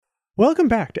Welcome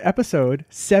back to episode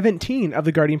 17 of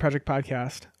the Guardian Project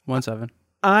podcast. 17.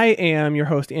 I am your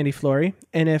host, Andy Flory,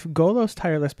 and if Golos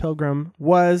Tireless Pilgrim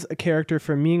was a character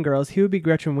from Mean Girls, he would be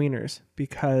Gretchen Wieners,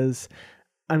 because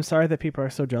I'm sorry that people are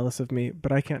so jealous of me,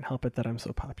 but I can't help it that I'm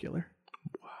so popular.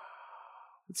 Wow.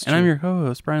 And I'm your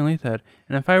co-host, Brian Leithhead,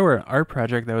 and if I were an art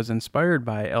project that was inspired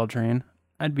by Eldraine,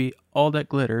 I'd be All That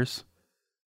Glitters.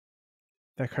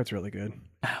 That card's really good.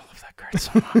 I love that card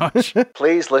so much.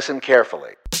 Please listen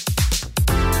carefully.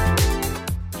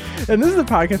 And this is a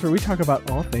podcast where we talk about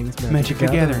all things Magic the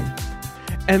Gathering.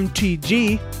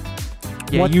 MTG.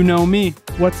 Yeah, you know me.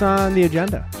 What's on the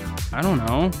agenda? I don't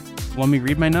know. Let me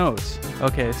read my notes.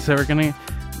 Okay, so we're trying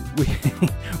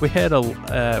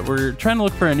to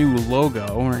look for a new logo,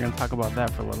 and we're gonna talk about that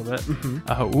for a little bit.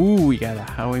 Mm-hmm. We got a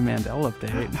Howie Mandel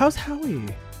update. How's Howie?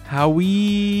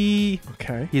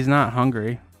 Okay. He's not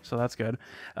hungry, so that's good.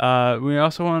 We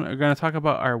also are going to talk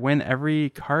about our Win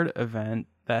Every Card event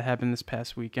that happened this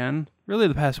past weekend. Really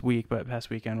the past week, but past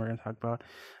weekend we're going to talk about.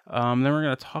 Then we're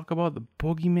going to talk about the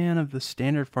Boogeyman of the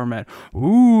standard format.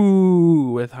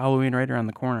 With Halloween right around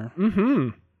the corner. Mm-hmm.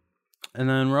 And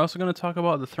then we're also going to talk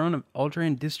about the Throne of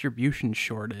Eldraine distribution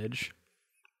shortage.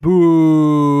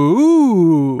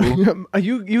 Boo!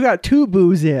 You got two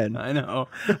boos in. I know.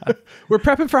 We're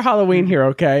prepping for Halloween here,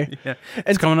 okay? Yeah.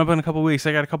 It's coming up in a couple weeks.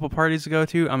 I got a couple parties to go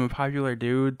to. I'm a popular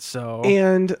dude, so...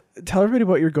 And tell everybody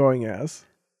what you're going as.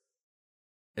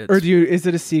 Is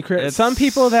it a secret? Some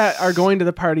people that are going to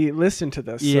the party listen to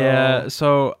this. Yeah,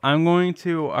 so I'm going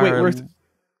to...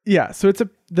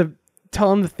 Tell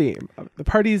them the theme. The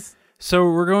party's... So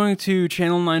we're going to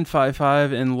Channel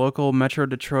 955 in local Metro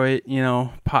Detroit,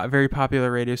 very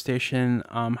popular radio station,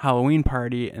 Halloween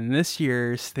party. And this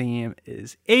year's theme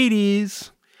is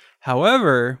 80s.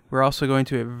 However, we're also going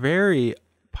to a very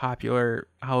popular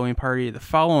Halloween party the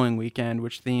following weekend,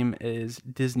 which theme is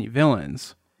Disney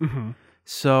villains. Mm-hmm.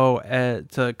 So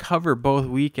to cover both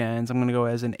weekends, I'm going to go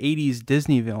as an 80s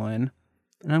Disney villain.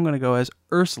 And I'm going to go as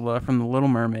Ursula from The Little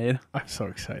Mermaid. I'm so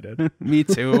excited. Me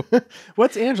too.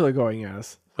 What's Angela going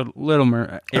as? Little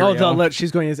Mermaid.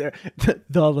 She's going as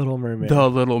the Little Mermaid. The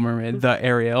Little Mermaid. The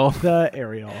Ariel. The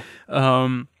Ariel.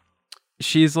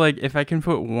 She's like, if I can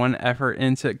put one effort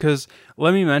into... Because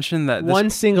let me mention that...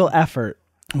 One single effort.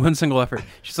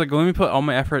 She's like, let me put all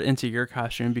my effort into your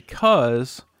costume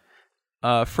because...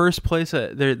 first place,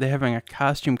 they're having a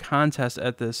costume contest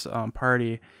at this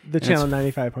party. The Channel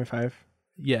 95.5.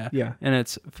 Yeah. And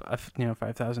it's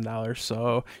 $5,000.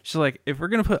 So she's like, if we're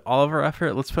gonna put all of our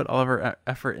effort, let's put all of our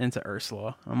effort into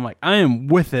Ursula. I'm like, I am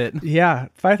with it. Yeah,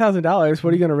 $5,000.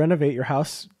 What are you gonna renovate your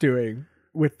house doing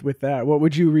with that? What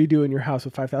would you redo in your house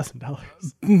with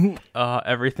 $5,000?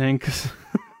 Everything, because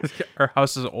our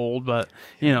house is old, but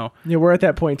Yeah, we're at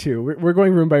that point too. We're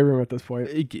going room by room at this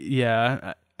point.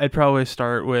 Yeah. I'd probably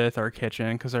start with our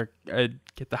kitchen because I'd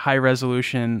get the high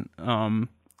resolution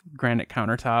granite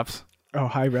countertops. Oh,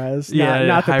 high res? Yeah,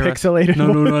 not the pixelated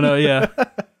one. No, yeah.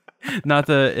 Not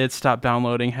it stopped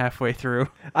downloading halfway through.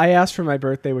 I asked for my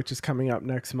birthday, which is coming up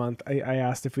next month. I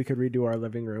asked if we could redo our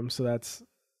living room, so that's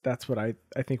what I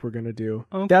think we're going to do.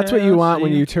 Okay, that's what you want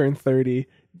when you turn 30,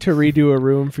 to redo a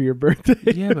room for your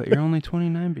birthday. Yeah, but you're only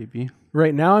 29, baby.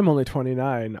 Right now I'm only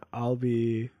 29. I'll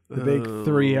be the big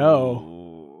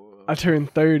 3-0. I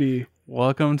turned 30.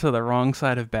 Welcome to the wrong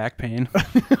side of back pain.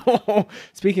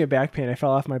 Speaking of back pain, I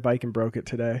fell off my bike and broke it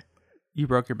today. You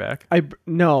broke your back?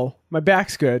 No, my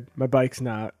back's good. My bike's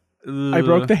not. Ugh. I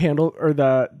broke the handle or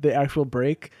the actual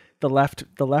brake, the left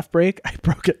brake. I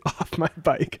broke it off my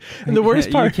bike. And the worst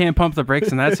part, you can't pump the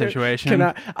brakes in that situation.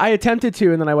 I attempted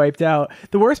to, and then I wiped out.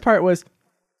 The worst part was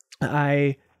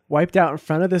I wiped out in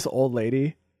front of this old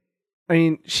lady. I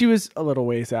mean, she was a little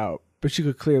ways out, but she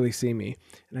could clearly see me.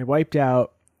 And I wiped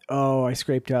out. Oh, I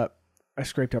scraped up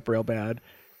real bad.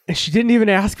 And she didn't even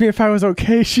ask me if I was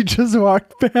okay. She just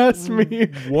walked past me.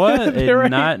 What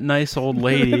a nice old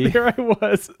lady. There I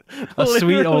was. A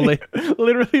sweet old lady.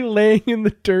 Literally laying in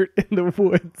the dirt in the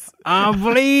woods. I'm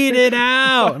bleeding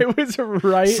out. I was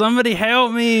right. Somebody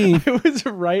help me. I was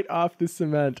right off the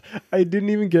cement. I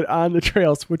didn't even get on the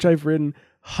trails, which I've ridden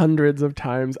hundreds of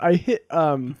times. I hit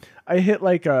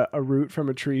like a root from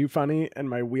a tree funny, and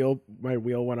my wheel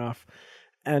went off.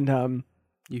 And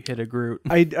you hit a Groot.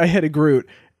 I hit a Groot,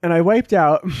 and I wiped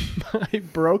out. I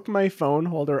broke my phone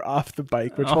holder off the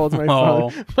bike, which holds my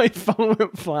phone. My phone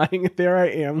went flying. There I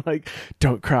am, like,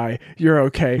 don't cry. You're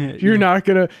okay. You're not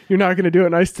gonna do it.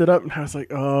 And I stood up, and I was like,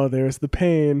 oh, there's the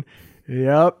pain.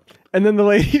 Yep. And then the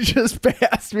lady just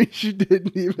passed me. She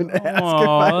didn't even ask if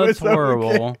I was that's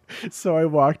horrible. okay. So I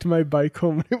walked my bike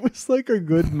home. It was like a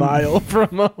good mile from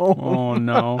home. Oh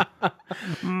no!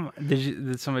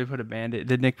 Did somebody put a Band-Aid?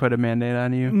 Did Nick put a Band-Aid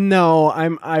on you? No,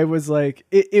 I was like,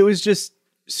 it was just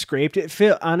scraped.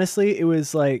 Honestly, it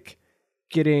was like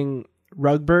getting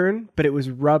rug burn, but it was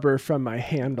rubber from my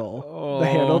handle, the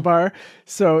handlebar.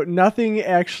 So nothing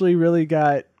actually really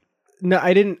got. No,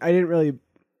 I didn't really.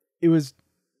 It was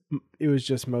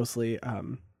just mostly. I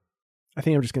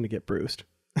think I'm just gonna get bruised.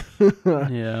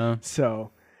 Yeah.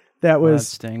 So that was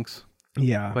that stinks.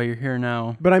 Yeah. But you're here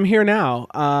now. But I'm here now.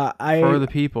 For the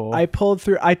people. I pulled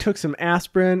through. I took some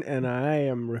aspirin, and I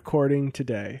am recording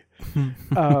today.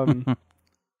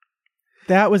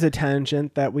 That was a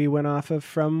tangent that we went off of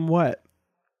from what?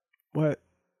 Well,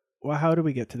 how did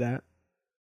we get to that?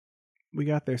 We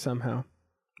got there somehow.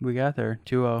 We got there.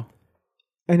 2-0.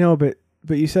 I know, but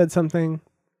you said something,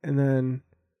 and then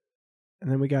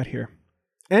we got here.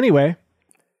 Anyway,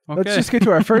 let's just get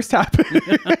to our first topic.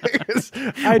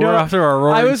 We're off to our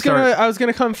roaring start. I was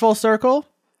gonna come full circle,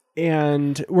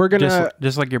 and we're gonna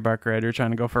just like your buck ride. You're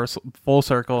trying to go for a full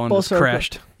circle and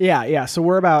crashed. Yeah. So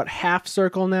we're about half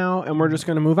circle now, and we're just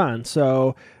gonna move on.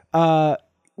 So,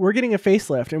 we're getting a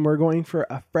facelift, and we're going for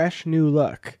a fresh new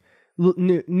look,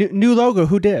 new logo.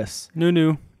 Who dis?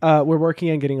 New. We're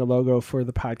working on getting a logo for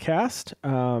the podcast.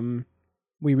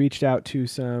 We reached out to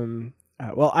some.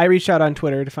 I reached out on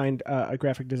Twitter to find a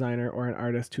graphic designer or an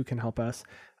artist who can help us.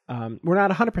 We're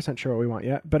not 100% sure what we want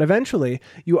yet, but eventually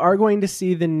you are going to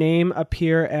see the name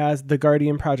appear as the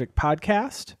Guardian Project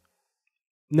Podcast.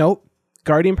 Nope,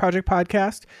 Guardian Project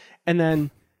Podcast. And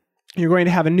then you're going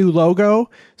to have a new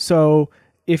logo. So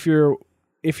if you're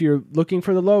looking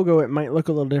for the logo, it might look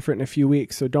a little different in a few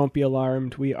weeks. So don't be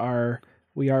alarmed. We are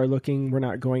looking. We're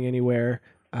not going anywhere.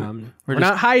 We're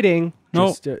not hiding.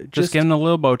 Nope. Just getting a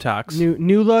little Botox.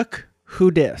 New look.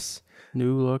 Who dis?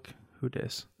 New look. Who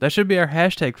dis? That should be our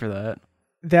hashtag for that.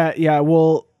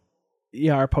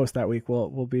 Our post that week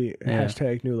will be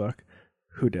hashtag new look.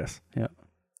 Who dis? Yeah.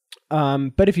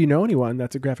 But if you know anyone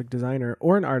that's a graphic designer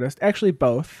or an artist, actually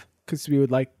both, because we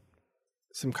would like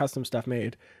some custom stuff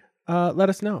made, let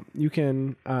us know. You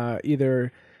can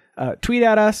either tweet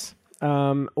at us,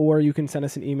 or you can send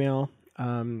us an email.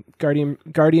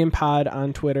 Guardian Pod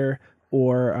on Twitter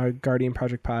or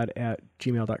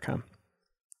guardianprojectpod@gmail.com.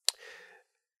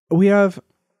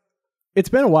 It's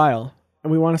been a while,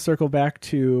 and we want to circle back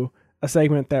to a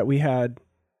segment that we had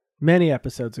many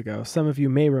episodes ago. Some of you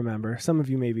may remember, some of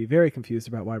you may be very confused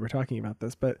about why we're talking about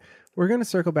this, but we're going to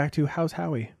circle back to how's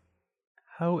Howie?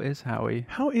 How is Howie?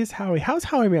 How's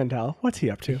Howie Mandel? What's he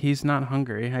up to? He's not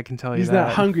hungry, I can tell you He's that.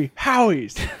 not hungry.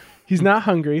 He's not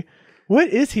hungry. What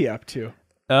is he up to?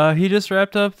 He just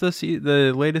wrapped up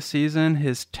the latest season,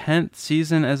 his 10th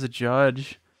season as a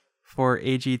judge for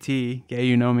AGT. Yeah,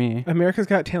 you know me. America's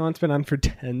Got Talent's been on for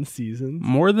 10 seasons.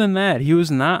 More than that. He was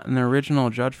not an original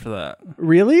judge for that.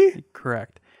 Really?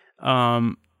 Correct.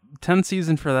 10th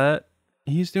season for that.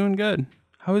 He's doing good.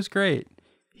 Howie's great.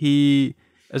 He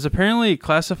is apparently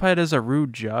classified as a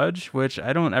rude judge, which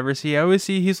I don't ever see. I always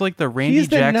see he's like the Randy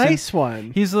Jackson. He's the nice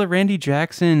one. He's the Randy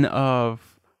Jackson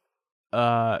of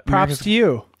props to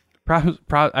you.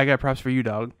 I got props for you,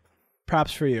 dog.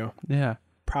 Props for you. Yeah.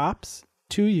 Props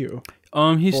to you.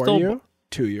 He's for still you,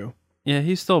 to you. Yeah,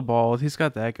 he's still bald. He's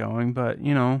got that going, but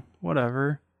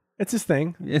whatever. It's his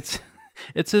thing. It's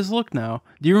his look now.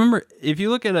 Do you remember if you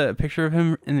look at a picture of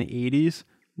him in the 80s,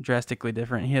 drastically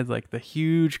different. He had like the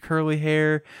huge curly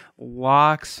hair,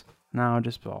 locks. Now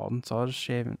just bald. It's all just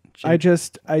shaven. I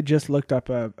just looked up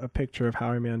a picture of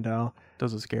Howie Mandel.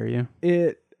 Does it scare you?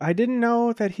 I didn't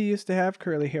know that he used to have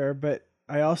curly hair, but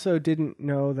I also didn't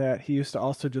know that he used to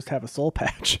also just have a soul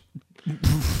patch.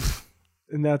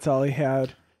 And that's all he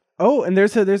had. Oh, and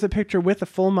there's a picture with a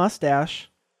full mustache.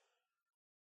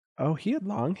 Oh, he had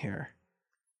long hair.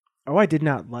 Oh, I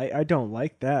don't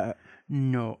like that.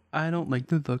 No, I don't like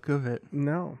the look of it.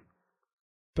 No.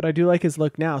 But I do like his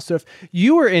look now. So if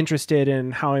you were interested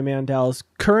in Howie Mandel's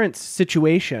current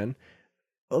situation,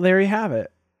 well, there you have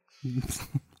it.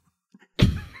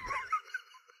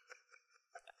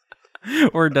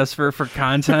 Or desperate for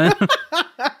content.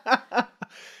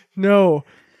 No,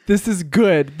 this is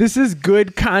good. This is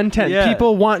good content. Yeah.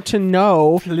 People want to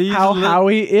know how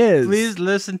Howie is. Please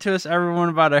listen to us, everyone,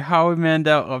 about our Howie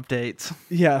Mandel updates.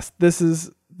 Yes, this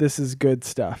is good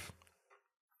stuff.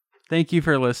 Thank you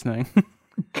for listening.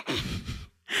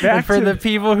 And for the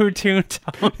people who tuned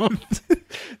out.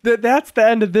 That's the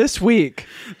end of this week.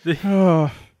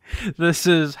 This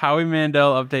is Howie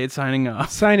Mandel update signing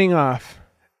off.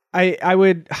 I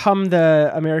would hum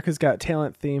the America's Got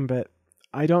Talent theme, but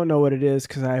I don't know what it is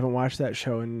because I haven't watched that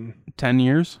show in 10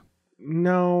 years?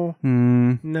 no,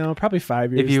 probably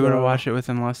 5 years. If you would have though. watched it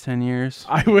within the last 10 years,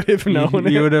 I would have known.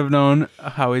 you would have known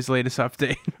Howie's latest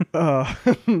update.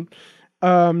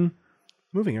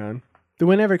 Moving on. The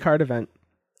Win Every Card event.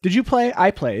 Did you play?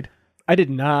 I played. I did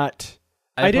not.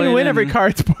 I didn't win every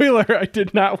card. Spoiler, I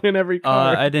did not win every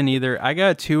card. I didn't either. I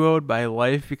got 2-0'd by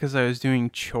life because I was doing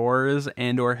chores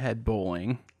and or head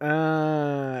bowling.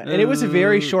 And it was a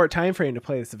very short time frame to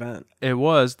play this event. It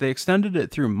was. They extended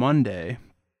it through Monday.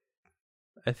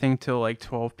 I think till like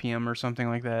 12 p.m. or something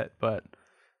like that. But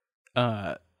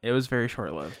it was very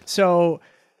short-lived. So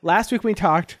last week we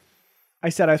talked. I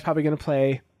said I was probably going to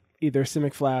play either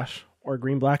Simic Flash or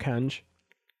Green Black Henge.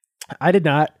 I did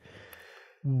not.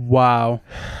 Wow.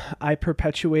 I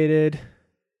perpetuated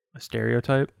A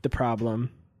stereotype? the problem,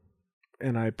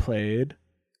 and I played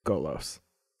Golos.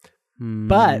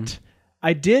 But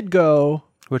I did go...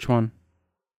 Which one?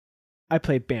 I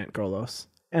played Bant Golos.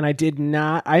 And I did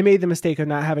not... I made the mistake of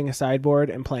not having a sideboard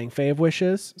and playing Fae of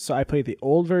Wishes, so I played the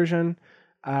old version.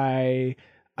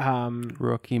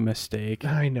 Rookie mistake.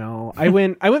 I know. I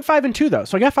went 5-2, though,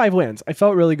 so I got 5 wins. I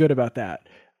felt really good about that.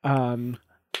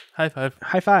 High five.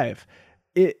 High five.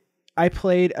 I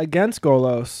played against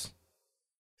Golos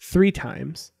 3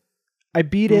 times. I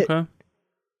beat it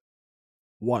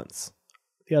once.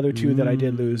 The other 2 that I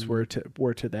did lose were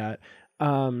to that.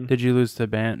 Did you lose to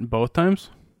Bant both times?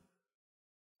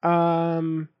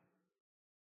 Unsure?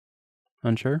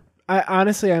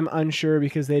 I'm unsure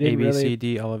because they didn't A, B, C,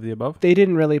 D, all of the above? They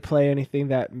didn't really play anything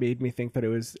that made me think that it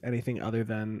was anything other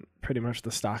than pretty much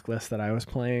the stock list that I was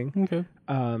playing. Okay.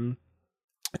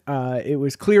 It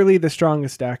was clearly the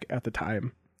strongest deck at the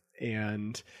time,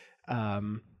 and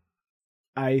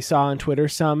I saw on Twitter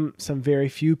some very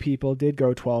few people did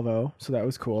go 12-0, so that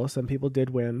was cool. Some people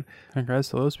did win. Congrats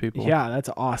to those people. Yeah, that's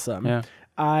awesome. Yeah.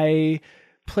 I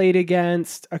played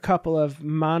against a couple of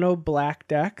mono black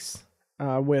decks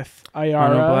with Ayara.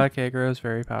 Mono black aggro is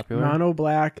very popular. Mono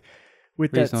black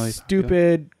with Reasonably that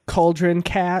stupid Cauldron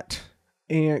cat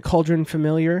and Cauldron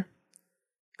Familiar.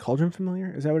 Cauldron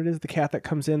Familiar? Is that what it is? The cat that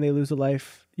comes in, they lose a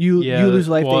life. You lose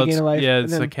a life, they gain a life. Yeah,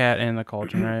 it's the cat and the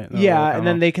cauldron, right? Yeah, and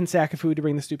then they can sack a food to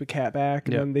bring the stupid cat back,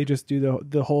 and then they just do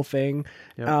the whole thing.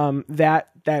 Yep.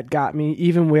 That got me,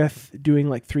 even with doing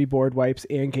like 3 board wipes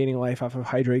and gaining life off of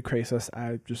Hydrate Krasis,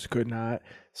 I just could not.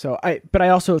 But I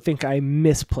also think I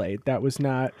misplayed. That was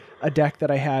not a deck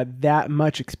that I had that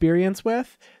much experience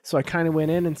with. So I kind of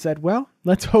went in and said, well,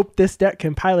 let's hope this deck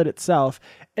can pilot itself.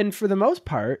 And for the most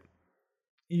part,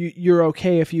 you're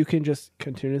okay if you can just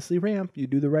continuously ramp. You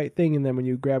do the right thing, and then when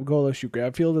you grab Golos, you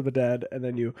grab Field of the Dead, and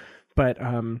then you... But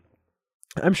I'm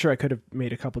sure I could have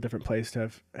made a couple different plays to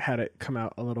have had it come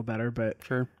out a little better, but...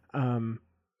 Sure.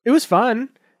 It was fun,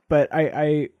 but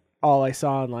all I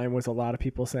saw online was a lot of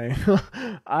people saying,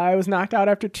 I was knocked out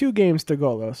after 2 games to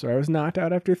Golos, or I was knocked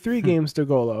out after 3 games to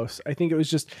Golos. I think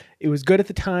it was good at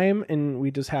the time, and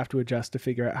we just have to adjust to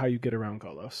figure out how you get around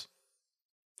Golos.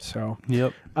 So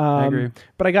yep, I agree.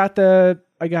 But I got the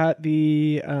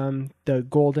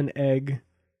golden egg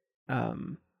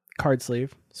card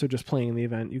sleeve. So just playing in the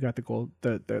event, you got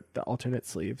the alternate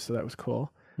sleeve. So that was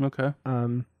cool. Okay.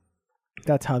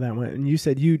 That's how that went. And you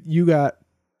said you got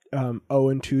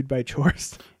 0-2'd by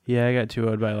chores. Yeah, I got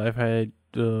 2-0'd by life. I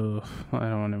don't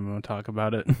want to talk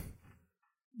about it.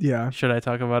 Yeah. Should I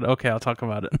talk about it? Okay, I'll talk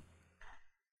about it.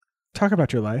 Talk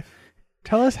about your life.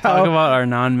 Tell us how. Talk about our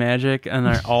non-magic and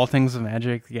our all things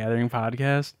Magic the Gathering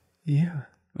podcast. Yeah.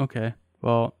 Okay.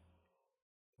 Well,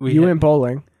 you went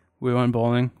bowling. We went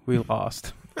bowling. We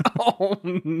lost. Oh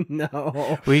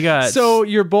no. We got. So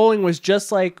your bowling was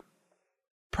just like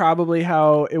probably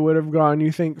how it would have gone,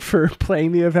 you think, for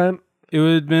playing the event? It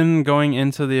would have been going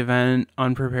into the event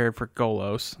unprepared for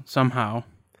Golos somehow.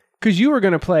 Because you were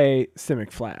going to play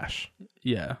Simic Flash.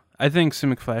 Yeah. I think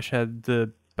Simic Flash had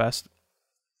the best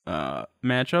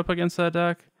matchup against that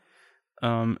deck.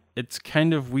 It's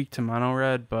kind of weak to mono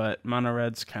red, but mono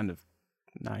red's kind of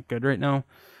not good right now.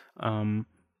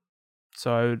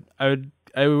 So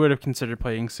I would have considered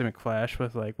playing Simic Flash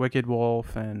with like Wicked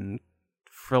Wolf and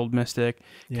Frilled Mystic.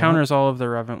 Counters all of the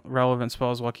relevant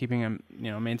spells while keeping them,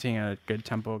 maintaining a good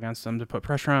tempo against them to put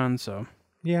pressure on. So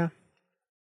yeah.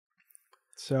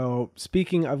 So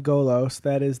speaking of Golos,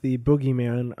 that is the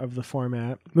boogeyman of the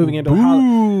format. Moving into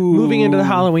the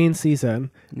Halloween season,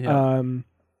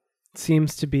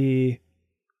 seems to be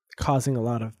causing a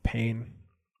lot of pain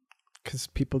because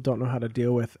people don't know how to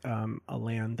deal with a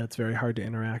land that's very hard to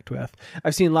interact with.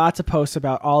 I've seen lots of posts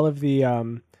about all of the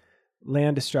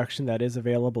land destruction that is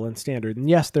available in Standard, and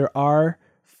yes, there are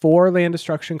 4 land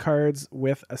destruction cards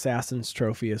with Assassin's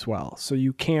Trophy as well. So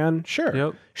you can,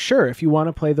 sure, if you want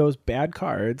to play those bad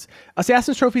cards,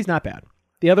 Assassin's Trophy is not bad.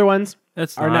 The other ones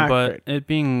are not but great. It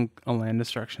being a land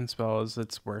destruction spell is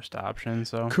its worst option.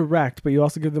 So correct, but you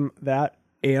also give them that,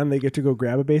 and they get to go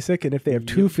grab a basic. And if they have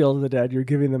 2 Field of the Dead, you're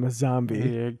giving them a zombie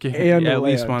and at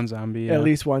least one zombie. Yeah. At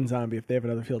least one zombie if they have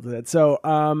another Field of the Dead. So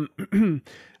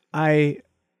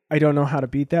I don't know how to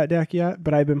beat that deck yet,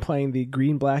 but I've been playing the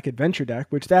green-black adventure deck,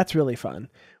 which that's really fun.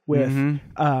 With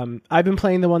I've been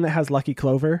playing the one that has Lucky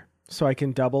Clover, so I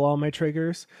can double all my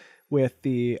triggers with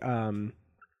the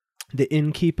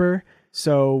Innkeeper.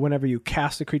 So whenever you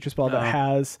cast a creature spell that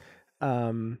has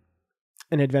an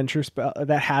adventure spell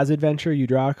that has adventure, you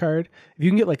draw a card. If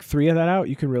you can get like 3 of that out,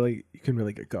 you can really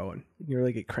get going. You can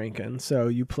really get cranking. So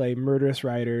you play Murderous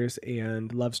Riders and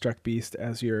Lovestruck Beast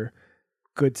as your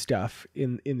good stuff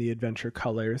in the adventure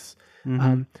colors.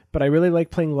 But I really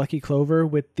like playing Lucky Clover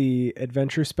with the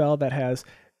adventure spell that has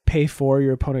pay 4,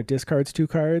 your opponent discards 2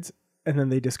 cards, and then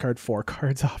they discard 4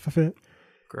 cards off of it.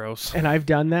 Gross. And I've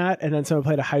done that, and then someone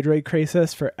played a Hydroid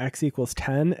Krasis for X equals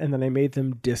 10, and then I made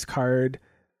them discard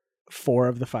 4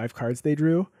 of the 5 cards they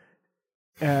drew.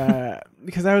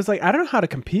 Because I was like, I don't know how to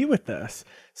compete with this.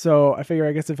 So I figure,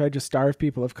 I guess if I just starve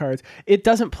people of cards, it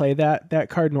doesn't play that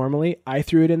card normally. I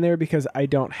threw it in there because I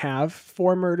don't have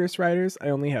 4 Murderous Riders. I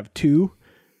only have 2.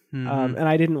 And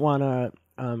I didn't want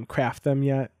to craft them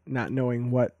yet, not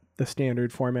knowing what the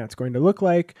standard format's going to look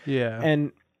like. Yeah.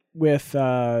 And with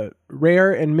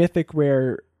rare and mythic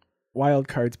rare wild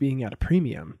cards being at a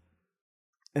premium,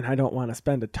 and I don't want to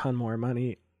spend a ton more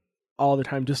money all the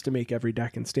time just to make every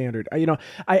deck in standard.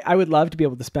 I would love to be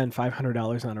able to spend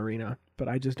 $500 on Arena, but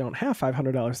I just don't have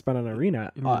 $500 spent on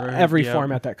Arena every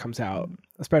format that comes out,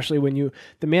 especially when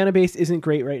the mana base isn't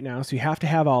great right now, so you have to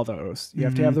have all those. You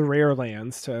have to have the rare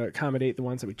lands to accommodate the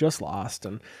ones that we just lost.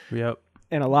 And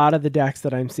a lot of the decks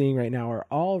that I'm seeing right now are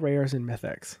all rares and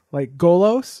mythics. Like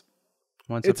Golos.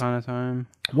 Once Upon a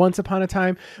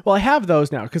Time. Well, I have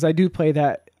those now because I do play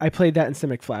that. I played that in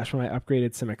Simic Flash when I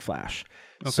upgraded Simic Flash.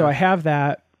 Okay. So I have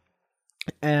that,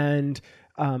 and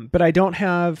but I don't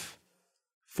have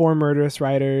 4 Murderous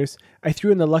Riders. I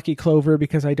threw in the Lucky Clover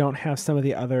because I don't have some of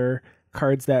the other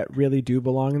cards that really do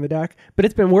belong in the deck. But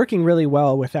it's been working really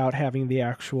well without having the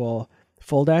actual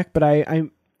full deck. But I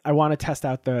want to test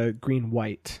out the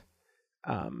green-white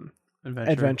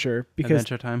adventure because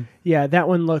Adventure Time. Yeah, that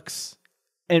one looks.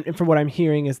 And from what I'm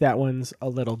hearing is that one's a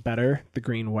little better, the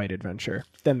green-white adventure,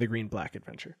 than the green-black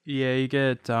adventure. Yeah, you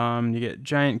get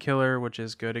Giant Killer, which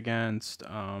is good against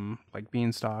like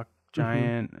Beanstalk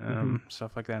Giant,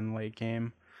 stuff like that in late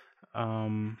game.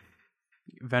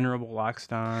 Venerable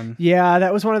Loxodon. Yeah,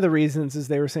 that was one of the reasons is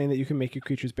they were saying that you can make your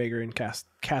creatures bigger and cast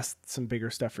some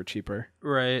bigger stuff for cheaper.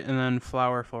 Right, and then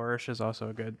Flower Flourish is also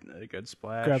a good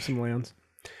splash. Grab some lands.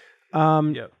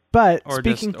 Yep. But or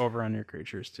just over on your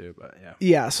creatures too, but yeah.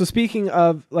 Yeah, so speaking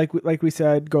of, like we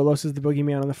said, Golos is the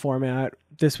boogeyman on the format.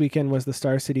 This weekend was the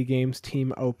Star City Games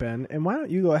Team Open. And why don't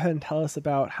you go ahead and tell us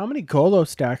about how many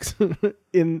Golos decks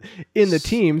in the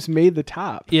teams made the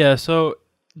top? Yeah, so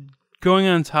going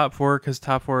on top 4, because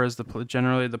top 4 is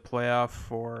generally the playoff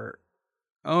for...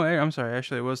 Oh, I'm sorry.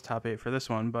 Actually, it was top 8 for this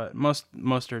one, but most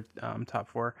are top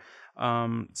 4.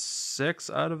 6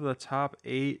 out of the top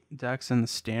 8 decks in the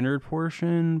standard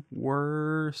portion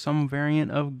were some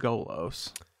variant of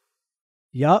Golos.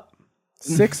 Yup.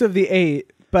 6 of the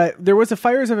 8, but there was a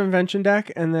Fires of Invention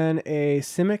deck and then a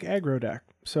Simic aggro deck.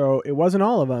 So it wasn't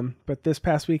all of them, but this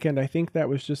past weekend, I think that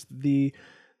was just the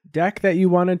deck that you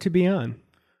wanted to be on.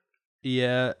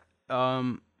 Yeah.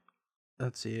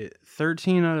 Let's see.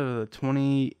 13 out of the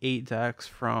 28 decks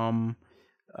from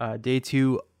day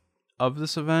 2 of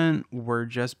this event were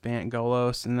just Bant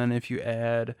Golos, and then if you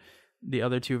add the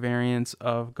other 2 variants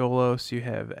of Golos, you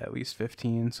have at least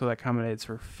 15. So that accommodates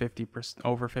for 50%,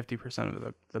 over 50%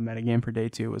 of the metagame for day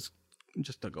 2 was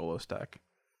just a Golos deck.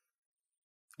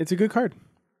 It's a good card.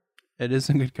 It is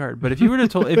a good card, but if you were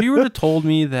to told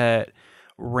me that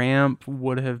Ramp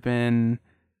would have been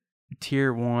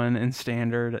tier 1 and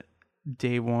standard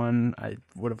day 1, I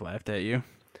would have laughed at you.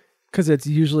 Because it's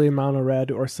usually a mono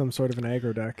red or some sort of an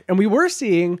aggro deck. And we were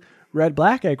seeing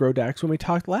red-black aggro decks when we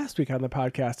talked last week on the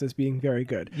podcast as being very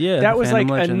good. Yeah, that was Phantom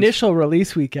like Legends. Initial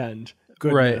release weekend.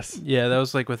 Goodness. Right. Yeah, that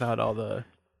was like without all the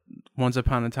Once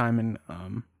Upon a Time and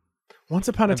Once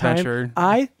Upon a Adventure. Time.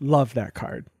 I love that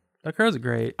card. That card's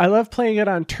great. I love playing it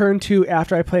on turn 2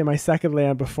 after I play my second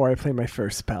land before I play my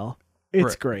first spell.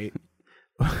 It's great.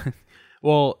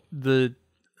 Well, the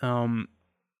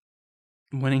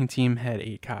winning team had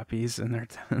 8 copies in their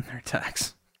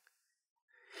decks.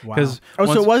 Wow. 'Cause So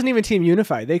once- it wasn't even Team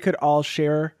Unified. They could all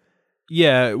share.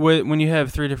 Yeah, when you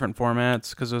have 3 different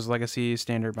formats, because it was Legacy,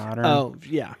 Standard, Modern. Oh,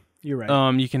 yeah. You're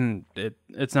right. You can.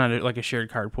 It's not like a shared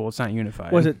card pool. It's not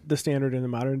unified. Was it the Standard and the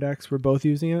Modern decks? Were both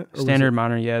using it? Or was Standard, it-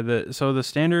 Modern? Yeah. The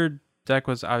Standard deck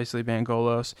was obviously Bant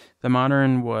Golos. The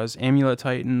Modern was Amulet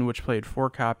Titan, which played 4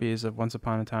 copies of Once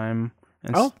Upon a Time.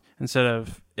 Instead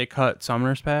of it cut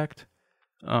Summoner's Pact.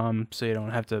 So you don't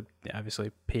have to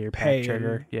obviously pay your pack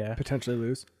trigger. Yeah. Potentially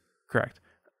lose. Correct.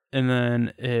 And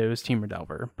then it was Team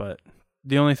Delver. But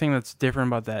the only thing that's different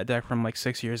about that deck from like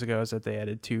 6 years ago is that they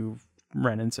added 2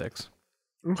 Ren and 6.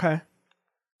 Okay.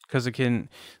 Because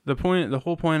the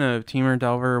whole point of Temur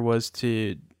Delver was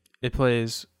it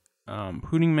plays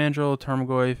Hooting Mandrill,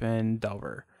 Tarmogoyf, and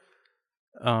Delver.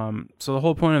 So the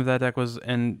whole point of that deck was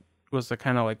to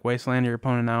kind of like wasteland your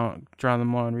opponent out, draw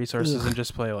them low on resources, and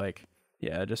just play like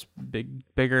just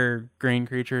bigger green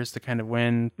creatures to kind of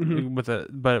win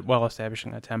but while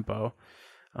establishing a tempo.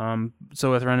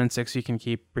 So with Ren and 6, you can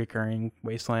keep recurring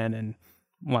wasteland and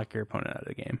lock your opponent out of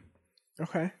the game.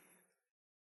 Okay.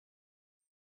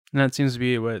 And that seems to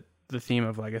be what the theme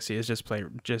of Legacy is: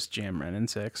 just jam Ren and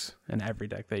 6 in every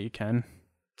deck that you can,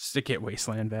 just to get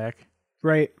Wasteland back.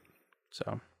 Right.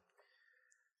 So,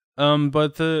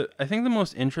 but I think the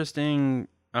most interesting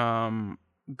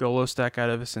Golos deck out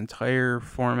of this entire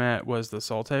format was the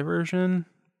Sultai version,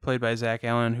 played by Zach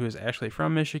Allen, who is actually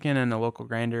from Michigan and a local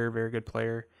grinder, very good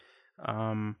player.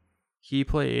 He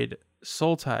played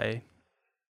Sultai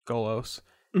Golos.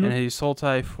 Mm-hmm. And he's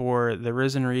Sultai for the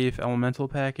Risen Reef Elemental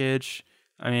package.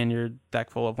 I mean, your deck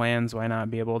full of lands, why not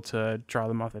be able to draw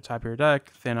them off the top of your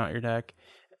deck, thin out your deck,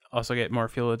 also get more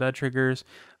Field of Dead triggers.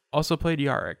 Also played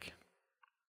Yarick.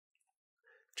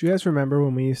 Do you guys remember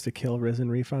when we used to kill Risen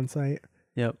Reef on site?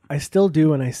 Yep. I still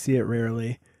do, and I see it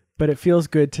rarely, but it feels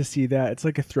good to see that. It's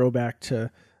like a throwback to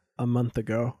a month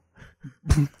ago.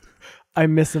 I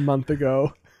miss a month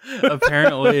ago.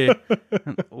 Apparently,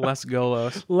 less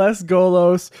Golos. Less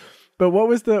Golos. But what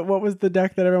was the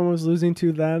deck that everyone was losing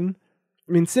to then?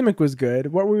 I mean, Simic was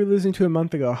good. What were we losing to a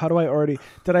month ago?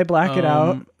 Did I black it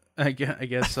out? I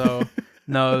guess so.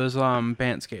 No, it was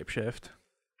Bantscape Shift.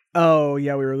 Oh,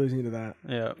 yeah, we were losing to that.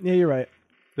 Yeah. Yeah, you're right.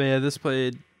 But yeah, this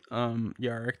played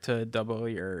Yarick to double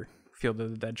your Field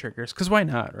of the Dead triggers. Because why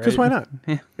not, right? Because why not?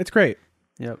 Yeah. It's great.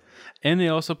 Yep. And they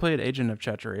also played Agent of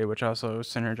Treachery, which also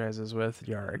synergizes with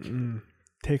Yarick.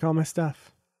 Take all my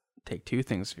stuff. Take 2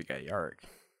 things if you got Yarick.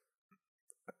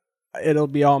 It'll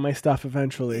be all my stuff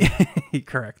eventually.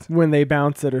 Correct. When they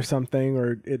bounce it or something,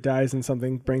 or it dies and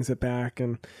something brings it back.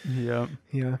 And yep.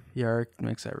 Yeah. Yarick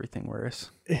makes everything worse.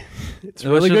 It's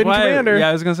really good in Commander. Yeah,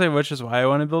 I was going to say, which is why I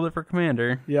want to build it for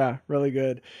Commander. Yeah, really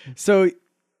good. So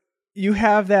you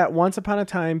have that Once Upon a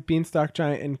Time, Beanstalk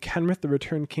Giant, and Kenrith the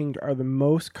Returned King are the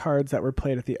most cards that were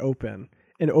played at the Open.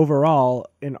 And overall,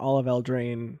 in all of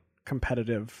Eldraine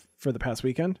competitive for the past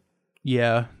weekend?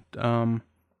 Yeah. 4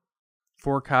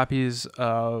 copies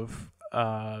of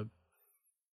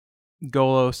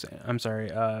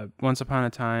Golos, Once Upon a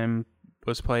Time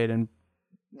was played in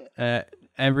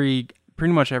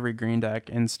pretty much every green deck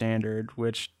in Standard,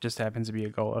 which just happens to be a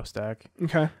Golos deck.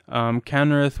 Okay.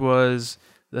 Kenrith was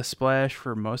the splash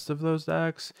for most of those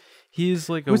decks. He's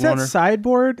like was that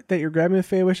sideboard that you're grabbing with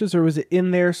Fey Wishes, or was it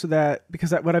in there so that,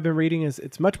 because what I've been reading is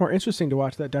it's much more interesting to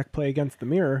watch that deck play against the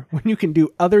mirror when you can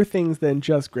do other things than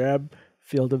just grab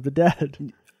Field of the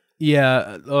Dead.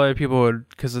 Yeah, a lot of people would,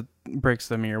 because it breaks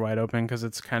the mirror wide open, because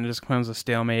it's kind of just becomes a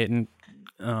stalemate, and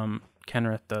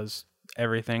Kenrith does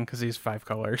everything because he's 5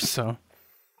 colors. So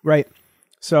right.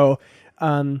 So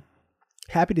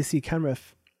happy to see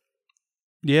Kenrith.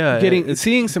 Yeah,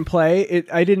 seeing some play.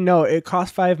 I didn't know it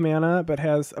costs 5 mana, but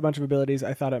has a bunch of abilities.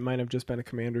 I thought it might have just been a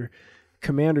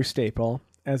commander staple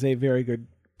as a very good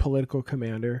political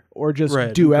commander, or just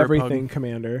do everything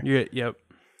commander. Yeah, yep.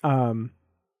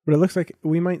 But it looks like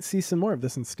we might see some more of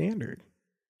this in Standard.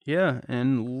 Yeah,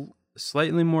 and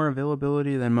slightly more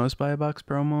availability than most buy box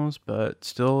promos, but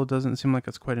still doesn't seem like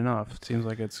it's quite enough. It seems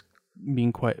like it's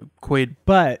being played quite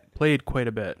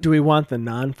a bit. Do we want the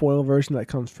non-foil version that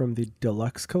comes from the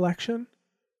deluxe collection,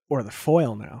 or the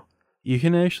foil now? You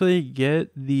can actually get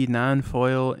the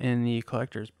non-foil in the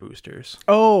collector's boosters.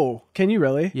 Oh, can you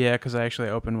really? Yeah, because I actually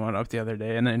opened one up the other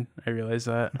day, and then I realized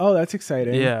that. Oh, that's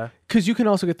exciting. Yeah. Because you can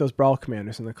also get those Brawl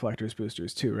Commanders in the collector's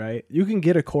boosters too, right? You can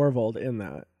get a Korvold in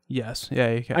that. Yes.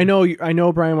 Yeah, you can. I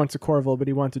know Brian wants a Korvold, but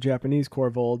he wants a Japanese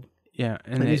Korvold. Yeah.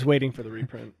 And he's waiting for the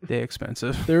reprint. They're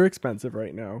expensive. They're expensive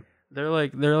right now. They're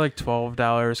like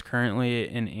 $12 currently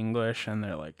in English, and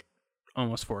they're like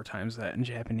almost 4 times that in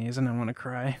Japanese, and I want to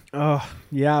cry. Oh,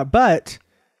 yeah, but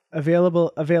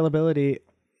availability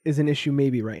is an issue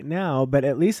maybe right now, but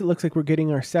at least it looks like we're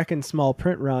getting our second small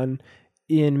print run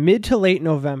in mid to late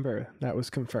November. That was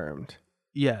confirmed.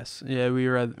 Yes. Yeah,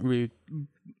 we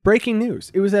Breaking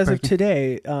news. It was as of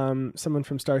today. Someone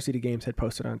from Star City Games had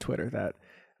posted on Twitter that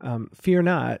fear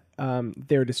not,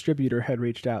 their distributor had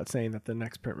reached out saying that the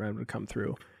next print run would come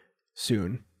through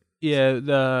soon.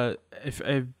 Yeah, if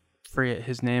I forget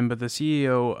his name, but the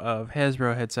CEO of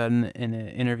Hasbro had said in an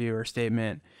interview or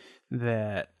statement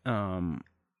that the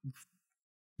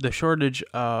shortage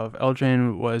of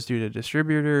Eldraine was due to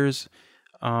distributors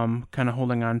kind of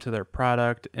holding on to their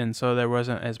product, and so there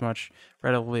wasn't as much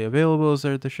readily available as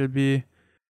there should be.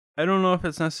 I don't know if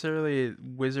it's necessarily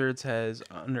Wizards had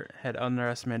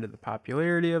underestimated the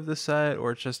popularity of the set,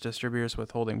 or it's just distributors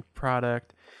withholding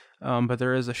product. But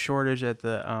there is a shortage at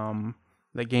the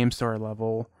game store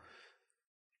level,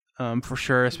 for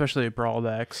sure, especially at Brawl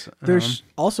decks. There's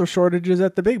also shortages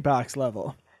at the big box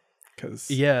level.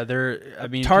 Yeah,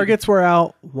 Targets were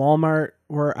out, Walmart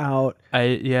were out.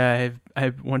 I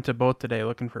went to both today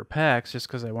looking for packs just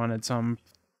because I wanted some.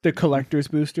 The collector's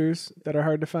boosters that are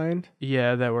hard to find.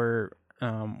 Yeah, that were.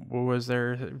 What was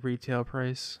their retail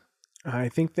price? I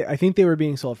think they were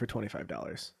being sold for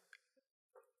 $25.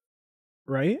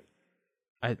 Right?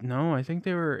 I think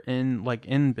they were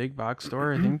in big box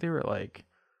store. I think they were like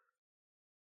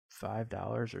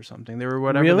 $5 or something. They were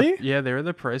whatever. Really? They were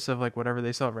the price of like whatever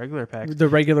they sell regular packs. The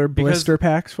regular blister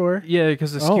packs for? Yeah,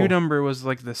 because the SKU number was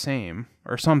like the same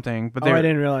or something. But I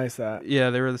didn't realize that. Yeah,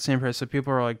 they were the same price. So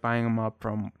people were like buying them up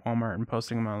from Walmart and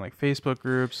posting them on like Facebook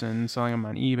groups and selling them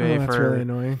on eBay that's for really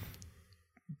annoying.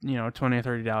 $20 or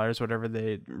 $30, whatever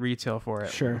they retail for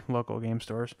at local game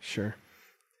stores. Sure.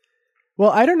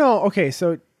 Well, I don't know. Okay,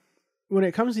 so when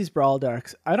it comes to these Brawl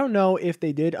decks, I don't know if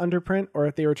they did underprint or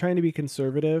if they were trying to be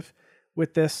conservative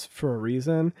with this for a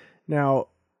reason. Now,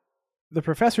 the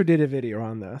professor did a video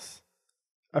on this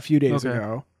a few days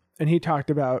ago, and he talked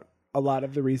about a lot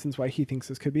of the reasons why he thinks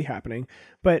this could be happening.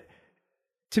 But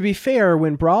to be fair,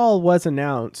 when Brawl was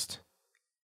announced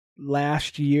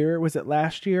last year,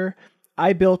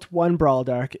 I built one Brawl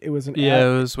deck. It was it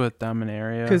was with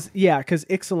Dominaria. Because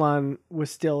Ixalan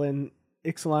was still in.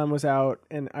 Ixalan was out,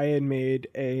 and I had made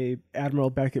a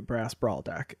Admiral Beckett Brass Brawl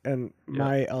deck, and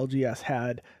my LGS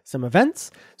had some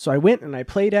events, so I went and I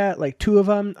played at like 2 of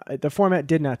them. The format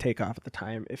did not take off at the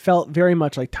time. It felt very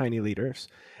much like Tiny Leaders,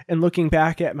 and looking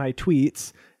back at my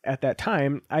tweets at that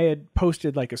time, I had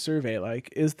posted like a survey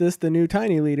like, is this the new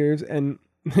Tiny Leaders? And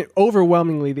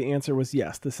overwhelmingly the answer was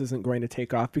yes, this isn't going to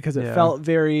take off, because it felt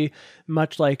very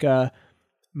much like a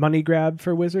money grab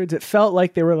for Wizards. It felt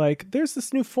like they were like, there's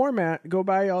this new format, go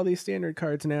buy all these standard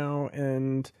cards now,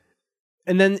 and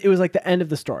then it was like the end of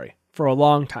the story for a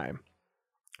long time.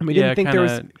 And we didn't think there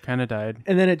was kind of died.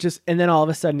 And then all of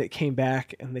a sudden it came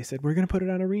back and they said, we're going to put it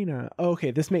on Arena. Oh,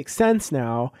 okay, this makes sense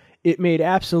now. It made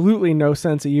absolutely no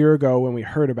sense a year ago when we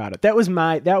heard about it. That was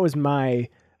my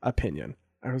opinion.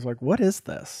 I was like, what is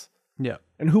this? Yeah.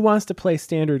 And who wants to play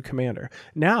standard Commander?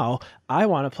 Now I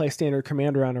want to play standard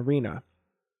Commander on Arena.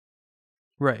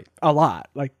 Right. A lot.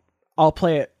 Like, I'll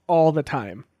play it all the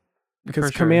time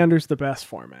because Commander's the best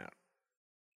format.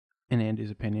 In Andy's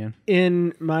opinion.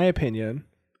 In my opinion.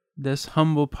 This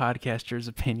humble podcaster's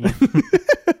opinion.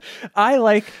 I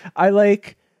like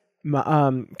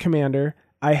Commander.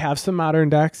 I have some modern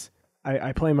decks.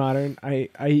 I play modern. I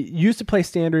used to play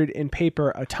standard in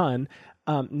paper a ton.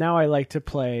 Now I like to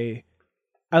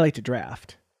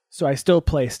draft. So I still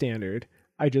play standard.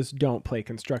 I just don't play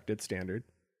constructed standard.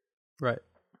 Right.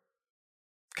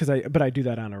 But I do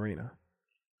that on Arena.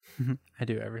 I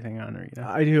do everything on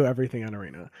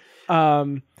Arena.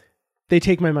 They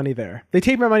take my money there. They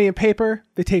take my money in paper.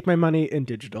 They take my money in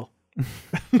digital.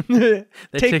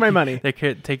 Take my money. They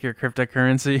could take your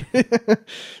cryptocurrency.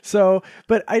 So,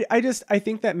 but I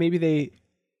think that maybe they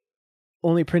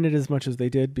only printed as much as they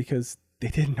did because they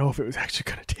didn't know if it was actually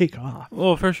going to take off.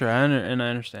 Well, for sure. I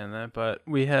understand that. But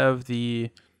we have a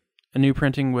new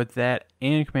printing with that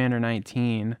and Commander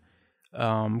 19.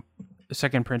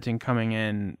 Second printing coming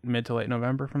in mid to late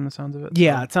November from the sounds of it.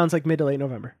 Yeah, it sounds like mid to late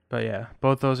November. But yeah,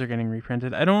 both those are getting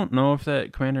reprinted. I don't know if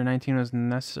that Commander 19 was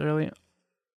necessarily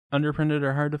underprinted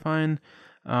or hard to find.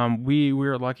 We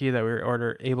were lucky that we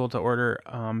were able to order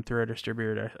through our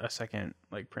distributor a second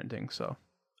printing. So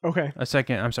okay,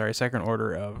 second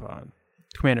order of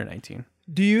Commander 19.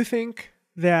 Do you think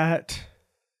that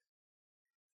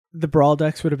the Brawl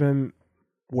decks would have been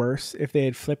worse if they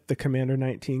had flipped the Commander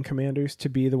 19 commanders to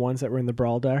be the ones that were in the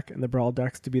Brawl deck and the Brawl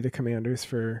decks to be the commanders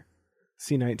for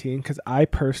C19? Because I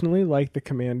personally like the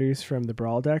commanders from the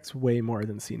Brawl decks way more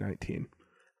than C19.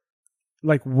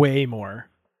 Like way more.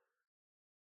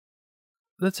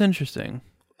 That's interesting.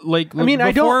 Like, I mean,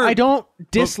 before, I don't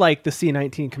dislike the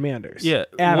C19 commanders. Yeah.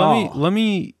 At all. Let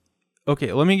me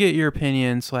get your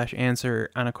opinion / answer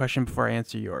on a question before I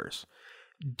answer yours.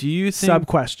 Do you think Sub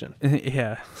question.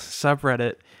 Yeah,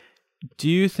 subreddit. Do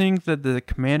you think that the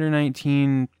Commander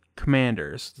 19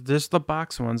 commanders, just the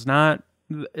box ones, not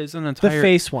is an entire The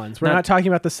face ones. We're not talking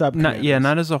about the sub.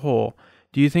 not as a whole.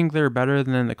 Do you think they're better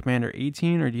than the Commander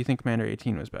 18, or do you think Commander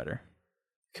 18 was better?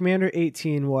 Commander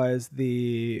 18 was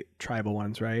the tribal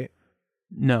ones, right?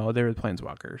 No, they were the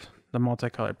Planeswalkers, the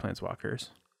multicolored Planeswalkers.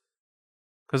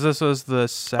 Because this was the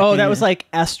second. Oh, that was like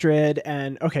Estrid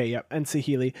and and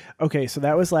Saheeli. Okay, so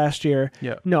that was last year.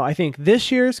 Yeah. No, I think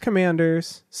this year's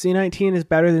commanders, C19 is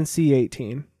better than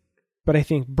C18, but I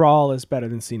think Brawl is better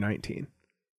than C19.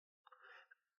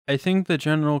 I think the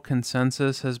general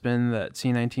consensus has been that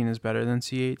C19 is better than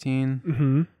C18.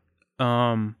 Mm-hmm.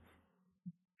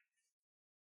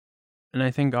 And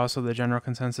I think also the general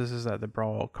consensus is that the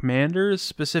Brawl commanders,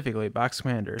 specifically box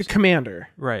commanders, The commander.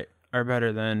 right, are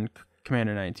better than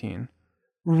Commander 19.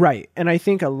 Right. And I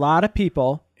think a lot of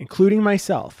people, including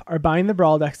myself, are buying the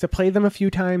Brawl decks to play them a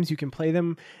few times. You can play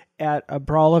them at a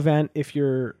Brawl event if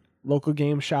your local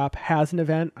game shop has an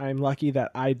event. I'm lucky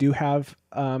that I do have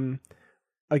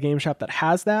a game shop that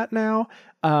has that now.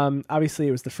 Obviously,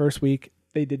 it was the first week.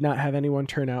 They did not have anyone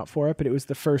turn out for it, but it was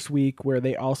the first week where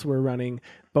they also were running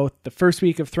both the first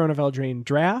week of Throne of Eldraine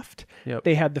draft. Yep.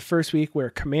 They had the first week where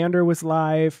Commander was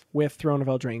live with Throne of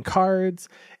Eldraine cards,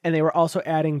 and they were also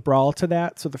adding Brawl to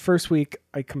that. So the first week,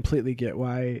 I completely get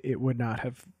why it would not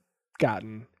have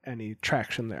gotten any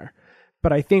traction there.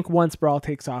 But I think once Brawl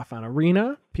takes off on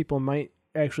Arena, people might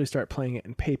actually start playing it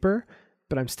in paper,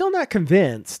 but I'm still not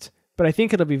convinced. But I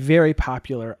think it'll be very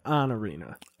popular on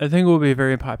Arena. I think it will be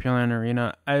very popular in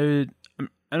Arena. I'm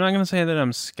not going to say that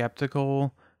I'm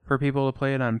skeptical for people to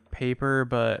play it on paper,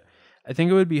 but I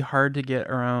think it would be hard to get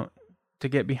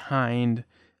behind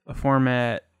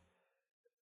a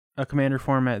commander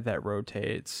format that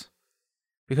rotates.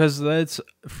 Because that's,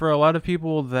 for a lot of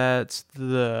people, that's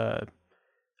the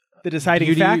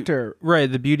deciding factor.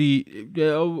 Right, the beauty.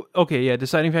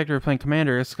 Deciding factor of playing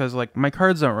Commander is because, like, my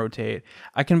cards don't rotate.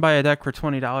 I can buy a deck for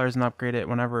 $20 and upgrade it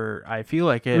whenever I feel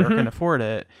like it or can afford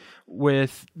it.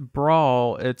 With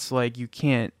Brawl, it's like you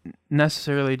can't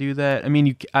necessarily do that. I mean,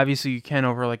 you can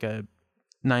over like a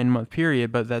 9-month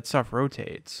period, but that stuff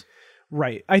rotates.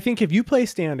 Right. I think if you play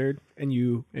Standard and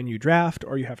you draft,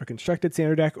 or you have a constructed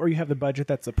Standard deck, or you have the budget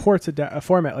that supports a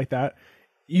format like that,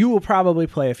 you will probably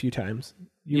play a few times.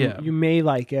 You may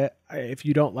like it. If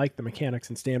you don't like the mechanics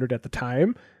in Standard at the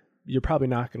time, you're probably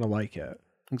not going to like it.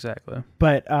 Exactly.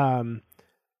 But I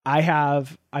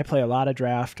play a lot of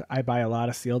draft. I buy a lot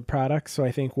of sealed products. So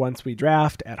I think once we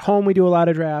draft at home, we do a lot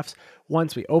of drafts.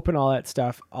 Once we open all that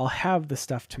stuff, I'll have the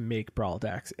stuff to make Brawl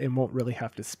decks and won't really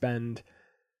have to spend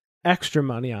extra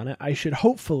money on it. I should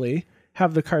hopefully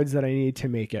have the cards that I need to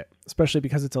make it, especially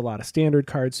because it's a lot of Standard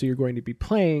cards. So you're going to be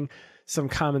playing some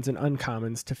commons and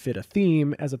uncommons to fit a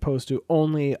theme, as opposed to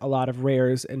only a lot of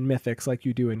rares and mythics like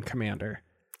you do in Commander.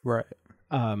 Right.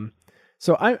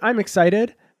 So I'm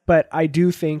excited, but I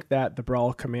do think that the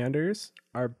Brawl commanders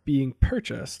are being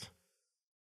purchased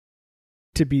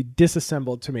to be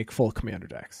disassembled to make full Commander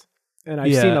decks. And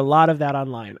I've seen a lot of that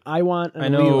online. I want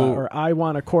an Alila, or I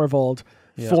want a Korvold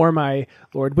for my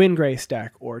Lord Windgrace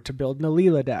deck, or to build an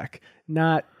Alila deck,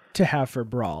 not to have for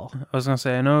Brawl. I was going to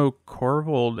say, I know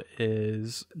Korvold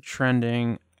is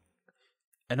trending.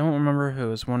 I don't remember if it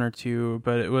was 1 or 2,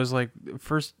 but it was like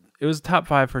it was top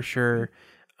 5 for sure.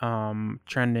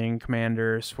 Trending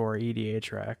commanders for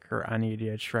EDH Rec, or on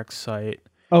EDH Rec's site.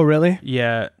 Oh, really?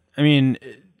 Yeah. I mean,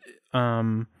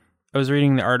 I was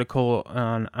reading the article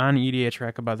on EDH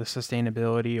Rec about the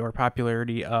sustainability or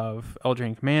popularity of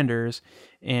Eldraine commanders,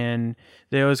 and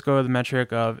they always go with the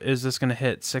metric of, is this going to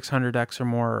hit 600 decks or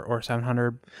more, or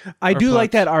 700? I do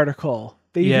like that article.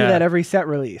 They do that every set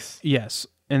release. Yes,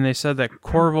 and they said that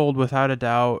Korvold, without a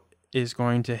doubt, is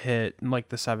going to hit like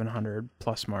the 700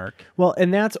 plus mark. Well,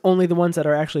 and that's only the ones that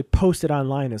are actually posted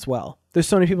online as well. There's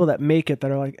so many people that make it that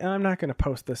are like, I'm not going to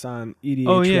post this on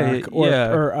EDH Rec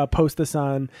or post this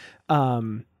on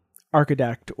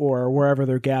Archidect or wherever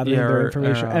they're gathering their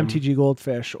information, MTG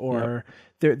Goldfish, or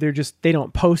they're just, they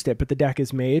don't post it, but the deck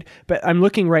is made. But I'm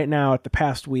looking right now at the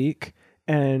past week,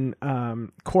 and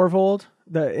Korvold,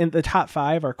 in the top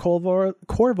 5 are Korvold,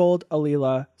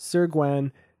 Alila, Sir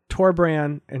Gwen,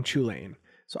 Torbran, and Chulane.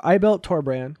 So I built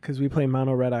Torbran because we play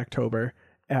Mono Red October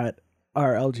at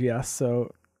our LGS.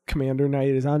 So Commander Night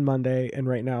is on Monday, and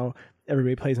right now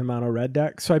everybody plays a Mono Red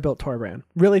deck. So I built Torbran.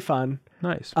 Really fun.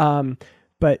 Nice.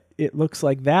 But it looks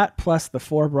like that plus the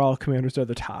 4 Brawl commanders are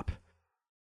the top.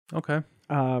 Okay.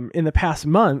 In the past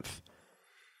month,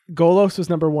 Golos was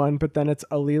number 1, but then it's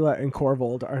Alila and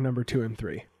Korvold are number 2 and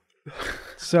 3.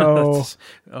 So,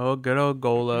 good old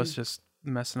Golos just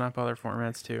messing up other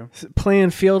formats too. Playing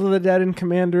Field of the Dead and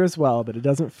Commander as well, but it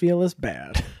doesn't feel as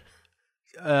bad.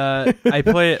 I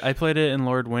played it in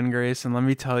Lord Windgrace, and let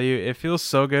me tell you, it feels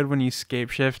so good when you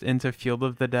scapeshift into Field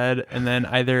of the Dead and then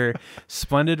either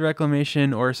Splendid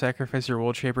Reclamation or sacrifice your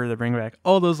Wold Shaper to bring back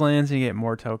all those lands and you get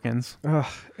more tokens.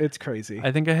 Ugh, it's crazy.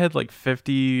 I think I had like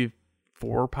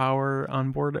 54 power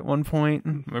on board at one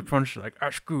point. My opponent's like,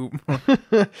 scoop.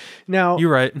 Now,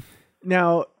 You're right.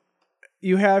 Now,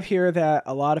 you have here that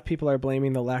a lot of people are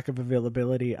blaming the lack of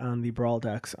availability on the Brawl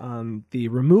decks on the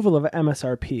removal of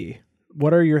MSRP.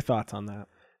 What are your thoughts on that?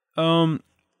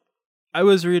 I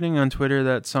was reading on Twitter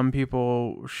that some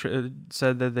people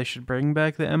said that they should bring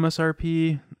back the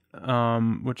MSRP,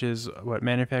 which is what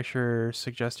manufacturer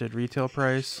suggested retail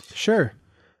price. Sure.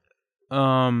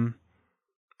 And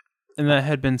that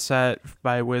had been set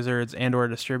by Wizards and or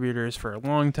distributors for a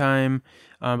long time,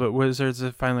 but Wizards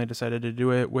have finally decided to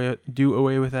do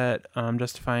away with that,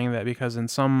 justifying that because in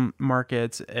some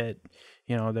markets, their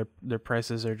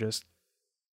prices are just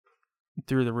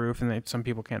through the roof, and some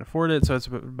people can't afford it. So it's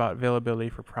about availability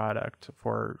for product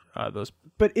for those.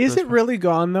 But is it really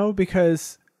gone though?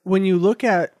 Because when you look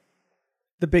at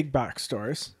the big box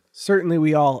stores, certainly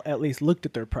we all at least looked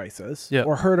at their prices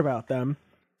or heard about them.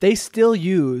 They still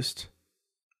used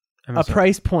a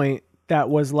price point that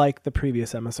was like the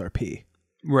previous MSRP.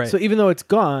 Right. So even though it's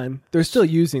gone, they're still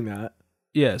using that.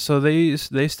 Yeah. So they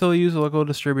still use local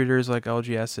distributors like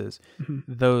LGS's. Mm-hmm.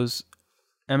 Those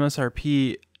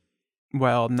MSRP,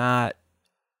 while not,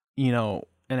 an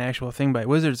actual thing by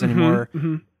Wizards anymore,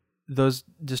 those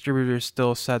distributors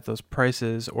still set those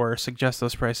prices or suggest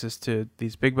those prices to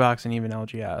these big box and even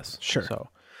LGS. Sure. So,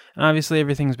 and obviously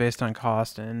everything's based on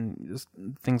cost and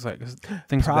things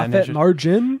profit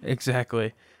margin.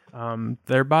 Exactly.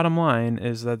 Their bottom line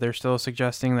is that they're still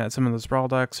suggesting that some of those Brawl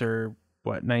decks are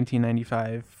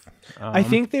 $19.95. I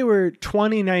think they were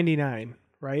 $20.99.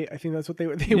 Right, I think that's what they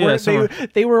were.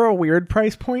 They were a weird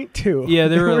price point too. Yeah,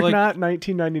 they were like, not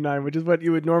 $19.99, which is what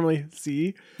you would normally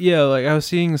see. Yeah, like I was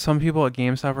seeing some people at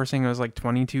GameStop were saying it was like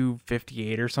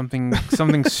 $22.58 or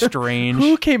something strange.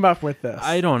 Who came up with this?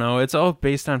 I don't know. It's all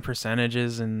based on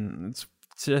percentages, and it's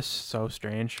just so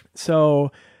strange.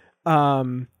 So,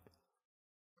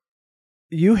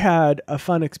 you had a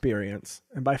fun experience,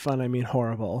 and by fun I mean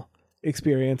horrible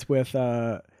experience with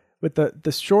the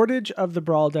shortage of the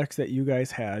Brawl decks that you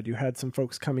guys had. You had some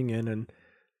folks coming in and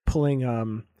pulling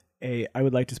I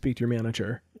would like to speak to your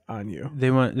manager on you. They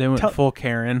went full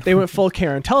Karen. They went full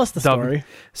Karen. Tell us the story.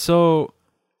 So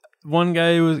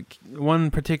one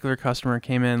particular customer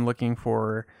came in looking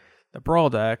for the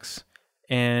Brawl decks,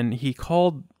 and he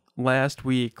called last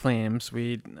week, claims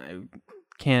I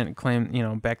can't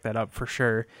claim, back that up for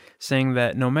sure, saying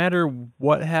that no matter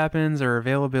what happens or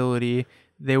availability,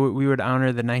 we would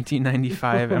honor the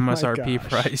 $19.95 MSRP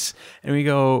price. And we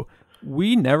go,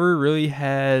 we never really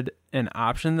had an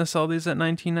option to sell these at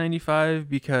 $19.95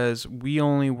 because we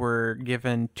only were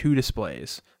given 2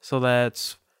 displays. So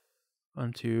that's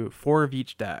 4 of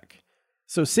each deck.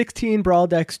 So 16 Brawl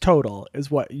decks total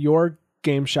is what your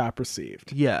game shop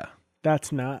received. Yeah.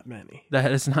 That's not many.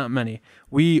 That is not many.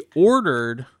 We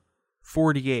ordered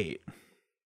 48.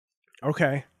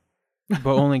 Okay.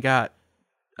 But only got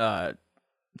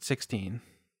 16,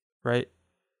 right?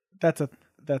 That's a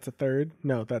third.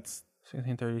 No, that's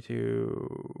 16,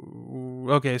 32.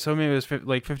 Okay, so maybe it was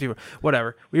like 50.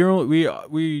 Whatever.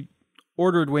 We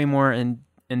ordered way more and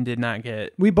did not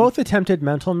get. We both attempted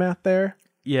mental math there.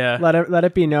 Yeah. Let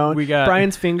it be known.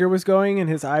 Brian's finger was going and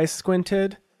his eyes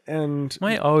squinted, and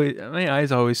my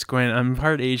eyes always squint. I'm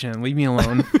part Asian. Leave me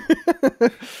alone.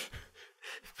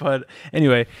 But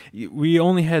anyway, we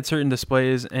only had certain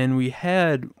displays, and we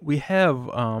have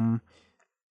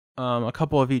a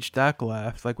couple of each deck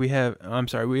left. Like we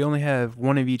only have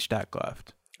 1 of each deck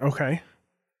left. Okay.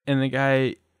 And the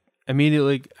guy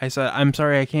immediately, I said, I'm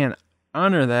sorry, I can't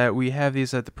honor that. We have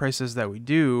these at the prices that we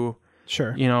do.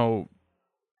 Sure.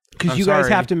 Because you guys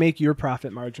have to make your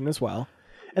profit margin as well.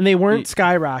 And they weren't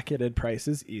skyrocketed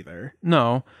prices either.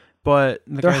 No. But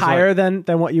they're higher than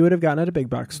what you would have gotten at a big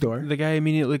box store. The guy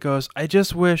immediately goes, I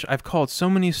just wish, I've called so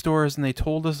many stores and they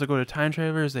told us to go to Time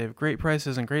Travelers. They have great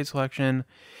prices and great selection.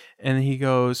 And he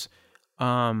goes,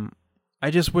 I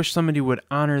just wish somebody would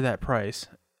honor that price.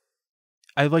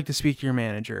 I'd like to speak to your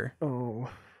manager. Oh.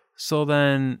 So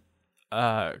then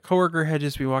a coworker had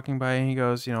just been walking by and he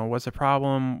goes, what's the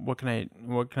problem? What can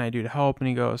I do to help? And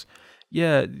he goes,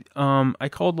 yeah, I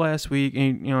called last week,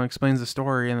 and he, explains the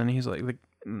story. And then he's like,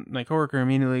 my coworker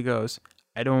immediately goes,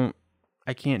 I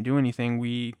can't do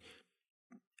anything.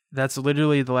 That's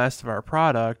literally the last of our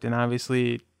product. And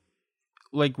obviously,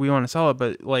 like, we want to sell it,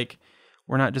 but like,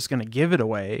 we're not just going to give it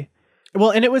away.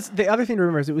 Well, and it was, the other thing to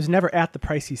remember is it was never at the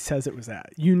price he says it was at.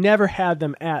 You never had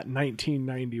them at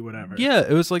 $19.90 whatever. Yeah,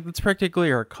 it was like, that's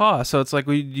practically our cost. So it's like,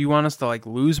 do you want us to like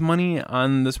lose money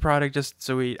on this product just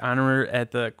so we honor it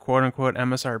at the quote unquote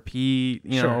MSRP,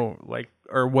 you know, like,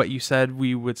 or what you said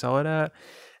we would sell it at?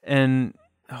 And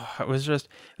it was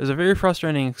a very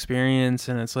frustrating experience.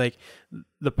 And it's like,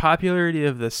 the popularity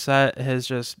of this set has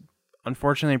just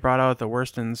unfortunately brought out the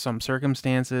worst in some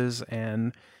circumstances.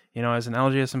 And you know, as an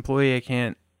LGS employee, I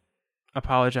can't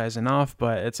apologize enough,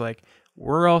 but it's like,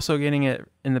 we're also getting it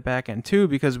in the back end too,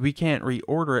 because we can't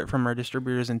reorder it from our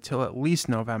distributors until at least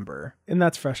November. And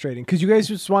that's frustrating because you guys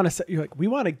just want to, you're like, we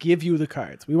want to give you the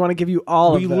cards. We want to give you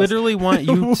all of this. We literally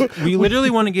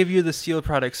want to give you the sealed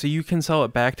product so you can sell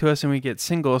it back to us and we get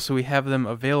singles so we have them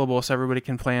available so everybody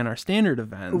can play in our standard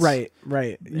events. Right.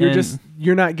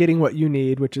 You're not getting what you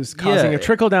need, which is causing a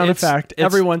trickle down effect.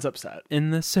 Everyone's upset. In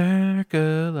the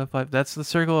circle of life. That's the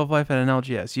circle of life at an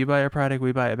LGS. You buy a product,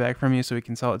 we buy it back from you so we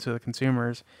can sell it to the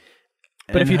consumers.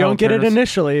 But if you don't get it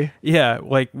initially,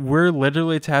 like, we're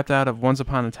literally tapped out of Once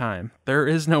Upon a Time. There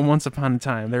is no Once Upon a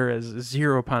Time. There is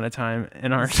Zero Upon a Time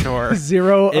in our store.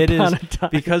 Zero upon a time.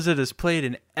 Because it is played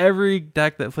in every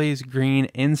deck that plays green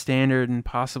in standard and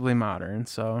possibly modern.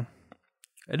 So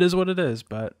it is what it is,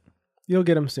 but you'll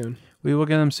get them soon. We will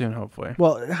get them soon, hopefully.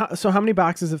 Well, so how many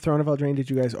boxes of Throne of Eldraine did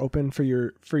you guys open for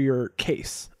your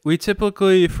case? We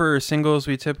typically, for singles,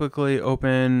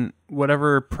 open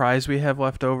whatever prize we have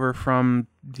left over from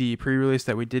the pre-release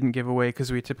that we didn't give away,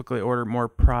 because we typically order more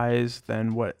prize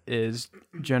than what is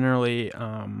generally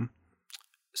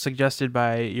suggested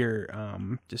by your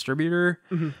distributor.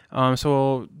 Mm-hmm. So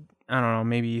we'll, I don't know,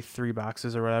 maybe 3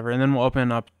 boxes or whatever, and then we'll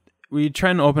open up. We try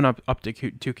and open up to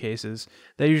 2 cases.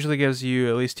 That usually gives you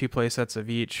at least 2 play sets of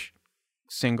each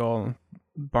single,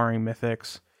 barring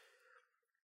mythics.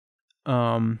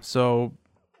 So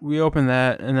we opened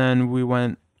that, and then we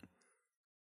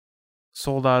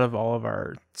sold out of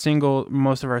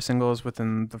most of our singles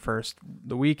within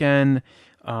the weekend.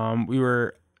 We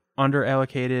were under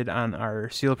allocated on our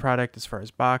sealed product as far as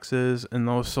boxes, and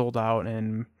those sold out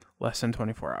in less than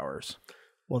 24 hours.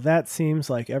 Well, that seems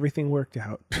like everything worked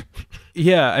out.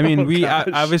 Yeah, I mean,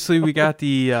 obviously we got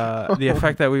the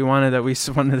effect that we wanted. That we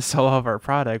wanted to sell all of our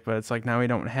product, but it's like now we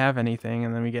don't have anything,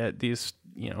 and then we get these,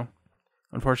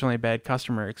 unfortunately bad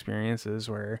customer experiences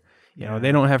where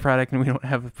they don't have product and we don't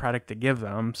have a product to give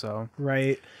them. So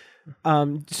right.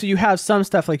 So you have some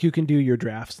stuff like you can do your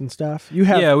drafts and stuff. We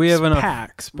have enough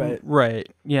packs, but right.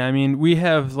 Yeah, I mean, we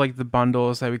have like the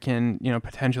bundles that we can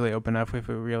potentially open up if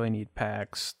we really need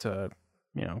packs to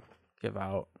give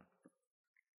out.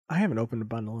 I haven't opened a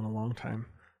bundle in a long time.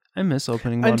 I miss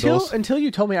opening bundles. Until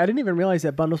you told me, I didn't even realize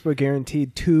that bundles were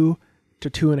guaranteed 2 to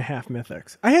 2.5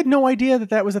 mythics. I had no idea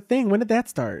that was a thing. When did that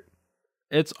start?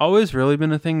 It's always really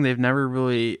been a thing. They've never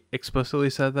really explicitly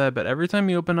said that, but every time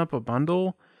you open up a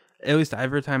bundle, at least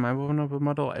every time I've opened up a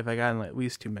bundle, I've gotten at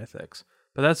least 2 mythics.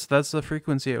 But that's the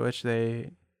frequency at which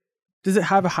they... Does it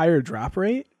have a higher drop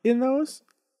rate in those?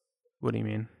 What do you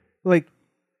mean? Like,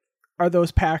 are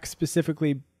those packs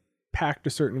specifically packed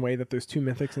a certain way that there's 2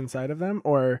 mythics inside of them,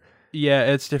 or? Yeah,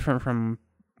 it's different from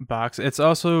box. It's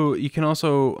also, you can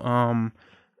also,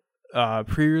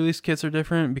 pre-release kits are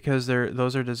different because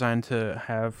those are designed to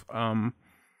have,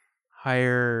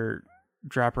 higher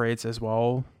drop rates as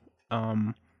well.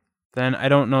 Then I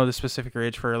don't know the specific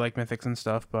rates for like mythics and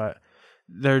stuff, but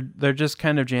they're just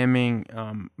kind of jamming,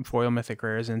 foil mythic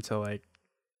rares into like,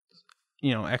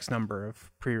 X number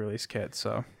of pre-release kits.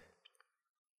 So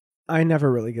I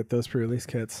never really get those pre-release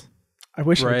kits. I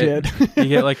wish I did. You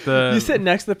get like you sit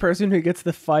next to the person who gets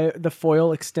the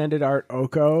foil extended art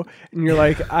Oko, and you're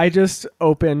like, I just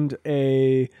opened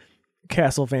a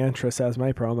Castle Vantress as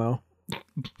my promo.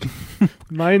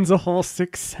 Mine's a whole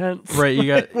 6 cents. Right, you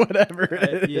got whatever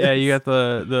it is. Yeah, you got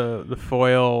the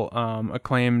foil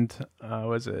acclaimed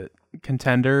was it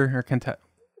Contender or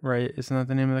right? Isn't that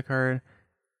the name of the card?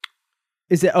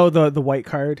 Is it the white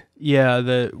card? Yeah,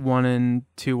 the 1 and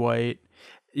 2 white.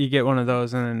 You get one of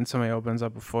those, and then somebody opens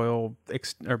up a foil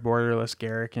or borderless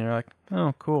Garruk, and you're like,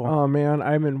 "Oh, cool." Oh man,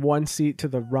 I'm in one seat to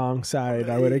the wrong side.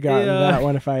 I would have gotten that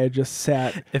one if I had just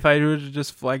sat. If I would have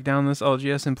just flagged down this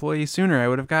LGS employee sooner, I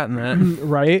would have gotten that.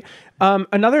 Right.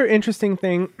 Another interesting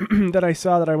thing that I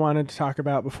saw that I wanted to talk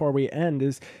about before we end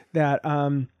is that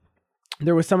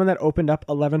there was someone that opened up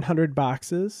 1,100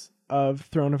 boxes of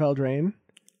Throne of Eldraine.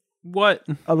 What?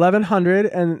 1,100,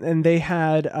 and they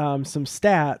had some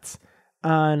stats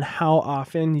on how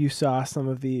often you saw some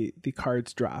of the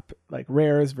cards drop, like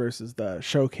rares versus the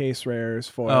showcase rares,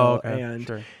 foil, and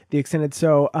Sure. the extended.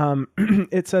 So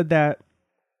it said that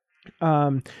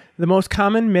the most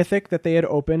common mythic that they had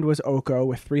opened was Oko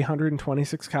with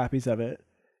 326 copies of it.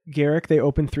 Garrick, they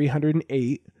opened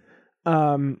 308.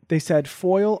 They said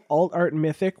foil, alt art,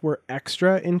 mythic were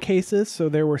extra in cases. So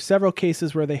there were several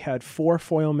cases where they had 4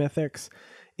 foil mythics,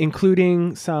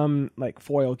 including some like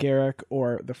foil Garrick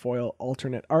or the foil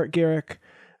alternate art Garrick.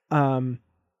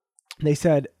 They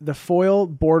said the foil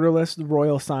borderless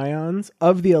Royal Scions,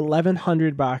 of the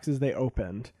 1,100 boxes they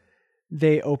opened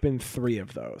 3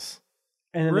 of those.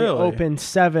 And then Really? they opened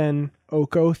 7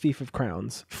 Oko Thief of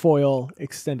Crowns foil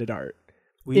extended art.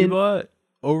 We bought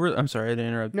I'm sorry to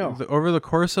interrupt. No. Over the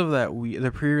course of that week,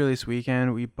 the pre-release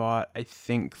weekend, we bought, I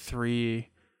think, 3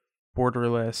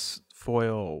 borderless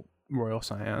foil Royal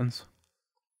Scions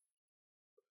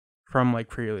from like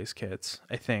pre-release kits,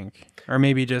 I think, or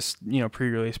maybe just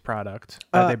pre-release product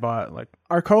that they bought. Like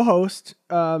our co-host,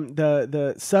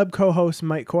 the sub co-host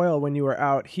Mike Coyle, when you were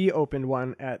out, he opened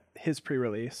one at his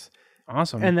pre-release.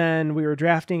 Awesome. And then we were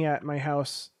drafting at my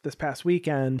house this past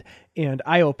weekend, and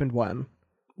I opened one.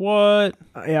 What?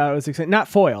 Yeah, it was exciting. Not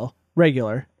foil,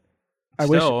 regular. I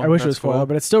wish it was foil, cool.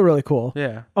 but it's still really cool.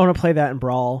 Yeah. I want to play that in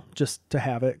Brawl just to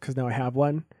have it because now I have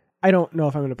one. I don't know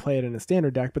if I'm going to play it in a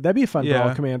standard deck, but that'd be a fun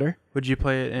Brawl commander. Would you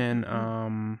play it in?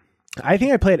 I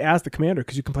think I play it as the commander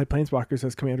because you can play Planeswalkers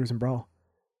as commanders in Brawl.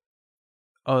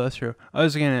 Oh, that's true. I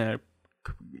was getting a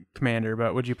commander,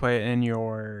 but would you play it in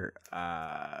your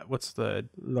what's the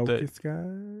Locust guy?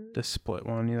 The split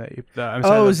one that you?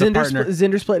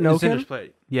 Zinder Split Noken? Zinder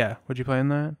Split. Yeah. Would you play in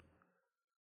that?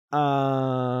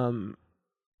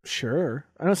 Sure.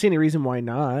 I don't see any reason why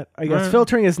not. I guess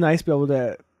filtering is nice to be able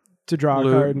to draw a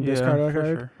card and discard a card.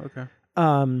 Sure. Okay.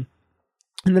 And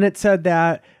then it said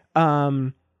that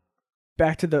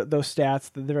back to those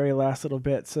stats, the very last little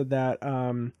bit said that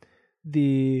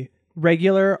the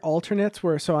regular alternates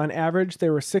were, so on average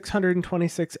there were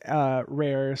 626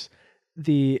 rares.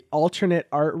 The alternate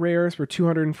art rares were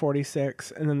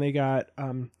 246, and then they got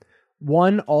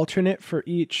one alternate for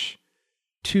each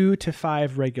 2 to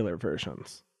 5 regular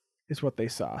versions is what they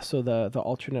saw. So the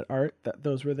alternate art,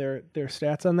 those were their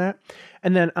stats on that.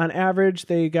 And then on average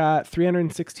they got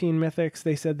 316 mythics.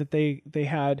 They said that they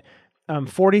had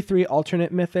 43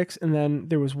 alternate mythics, and then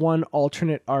there was one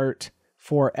alternate art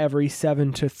for every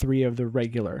 7 to 3 of the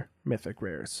regular mythic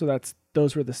rares. So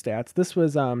those were the stats. This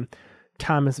was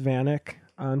Thomas Vanek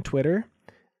on Twitter.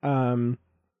 It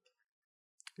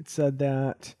said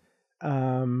that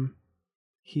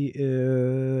he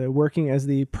is working as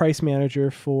the price manager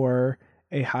for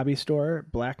a hobby store,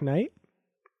 Black Knight.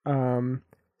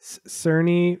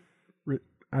 Cerny,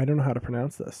 I don't know how to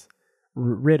pronounce this.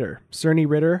 Cerny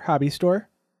Ritter hobby store.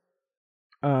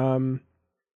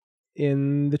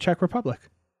 In the Czech Republic.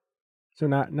 So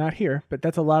not here, but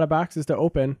that's a lot of boxes to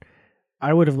open.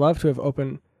 I would have loved to have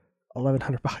opened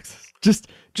 1,100 boxes.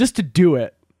 Just to do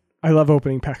it. I love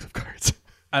opening packs of cards.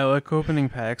 I like opening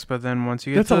packs, but then once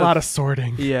you get that's a lot of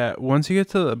sorting. Yeah, once you get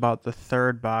to about the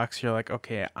 3rd box, you're like,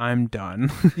 okay, I'm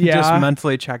done. Yeah. Just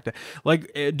mentally checked it.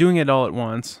 Like doing it all at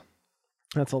once.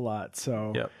 That's a lot.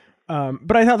 So yep.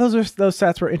 But I thought those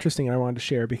stats were interesting and I wanted to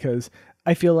share because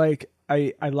I feel like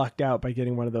I lucked out by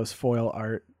getting one of those foil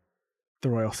art, the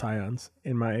Royal Scions,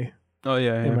 in my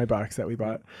my box that we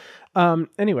bought.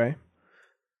 Anyway,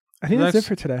 I think that's it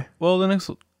for today. Well, the next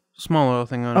small little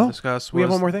thing I want to discuss was... We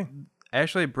have one more thing.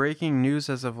 Actually, breaking news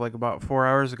as of like about 4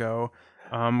 hours ago,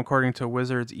 according to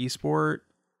Wizards Esport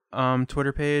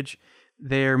Twitter page,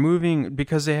 they're moving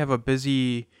because they have a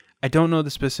busy... I don't know the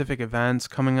specific events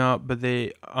coming up, but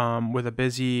they with a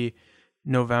busy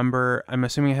November, I'm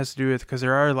assuming it has to do with, because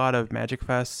there are a lot of Magic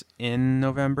Fests in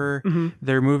November. Mm-hmm.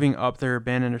 They're moving up their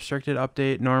banned and restricted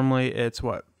update. Normally it's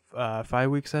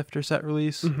 5 weeks after set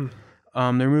release.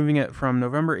 Mm-hmm. They're moving it from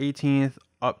November 18th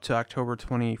up to October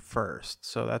 21st.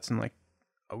 So that's in like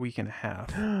a week and a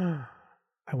half.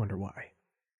 I wonder why.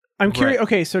 I'm curious. Right.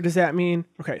 Okay, so does that mean...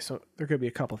 Okay, so there could be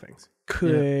a couple things.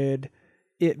 Could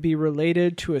it be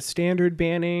related to a standard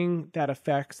banning that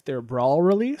affects their Brawl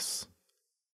release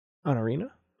on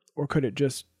Arena? Or could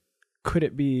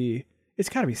it be... It's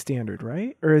got to be standard,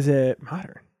 right? Or is it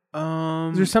Modern?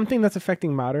 Is there something that's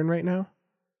affecting Modern right now?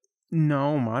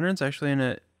 No, Modern's actually in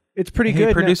it. It's pretty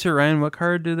good. Producer Ryan, what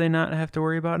card do they not have to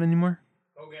worry about anymore?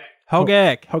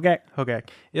 Hogak.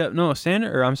 Yeah, no,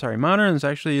 standard, or I'm sorry, Modern is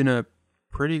actually in a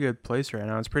pretty good place right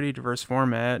now. It's pretty diverse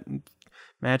format.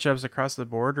 Matchups across the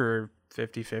board are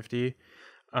 50-50.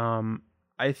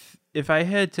 If I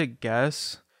had to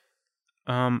guess,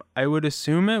 I would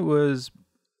assume it was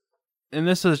and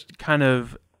this is kind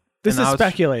of This an is outs-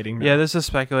 speculating. now. Yeah, this is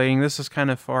speculating. This is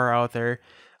kind of far out there.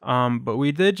 But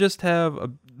we did just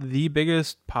have the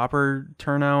biggest popper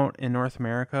turnout in North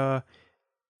America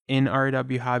in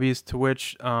RAW hobbies, to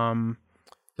which the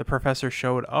professor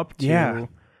showed up to. Yeah.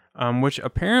 Which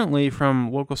apparently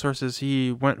from local sources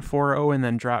he went 4-0 and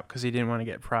then dropped because he didn't want to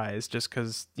get prized, just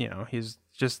because he's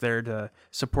just there to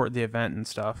support the event and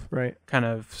stuff. Right. Kind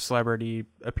of celebrity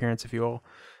appearance, if you will.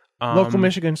 Local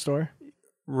Michigan store.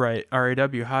 Right,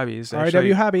 RAW Hobbies. RAW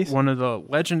Actually, Hobbies. one of the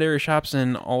legendary shops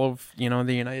in all of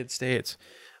the United States.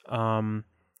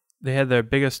 They had their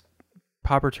biggest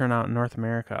popper turnout in North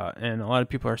America, and a lot of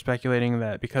people are speculating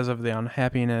that because of the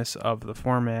unhappiness of the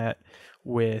format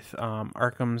with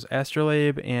Arkham's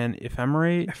Astrolabe and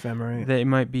Ephemerate, they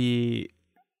might be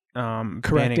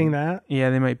Correcting that. Yeah,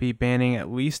 they might be banning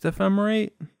at least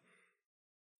Ephemerate,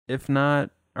 if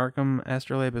not Arkham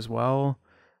Astrolabe as well.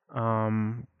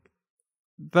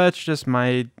 That's just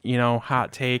my,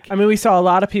 hot take. I mean, we saw a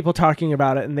lot of people talking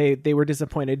about it, and they were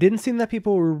disappointed. It didn't seem that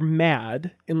people were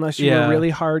mad unless you were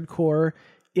really hardcore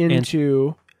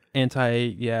into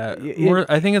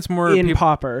I think it's more in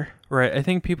Popper. Right. I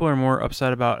think people are more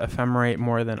upset about Ephemerate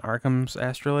more than Arkham's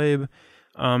Astrolabe,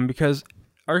 because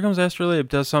Arkham's Astrolabe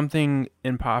does something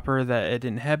in Popper that it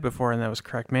didn't have before, and that was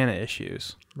correct mana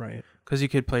issues. Right. Because you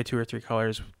could play 2 or 3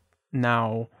 colors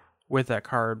now with that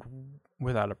card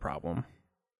without a problem.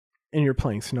 And you're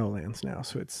playing Snowlands now,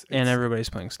 so it's and everybody's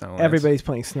playing Snowlands. Everybody's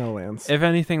playing Snowlands. If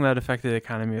anything, that affected the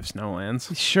economy of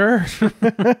Snowlands. Sure.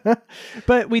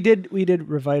 But we did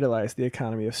revitalize the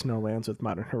economy of Snowlands with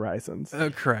Modern Horizons.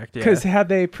 Correct, yeah. Because had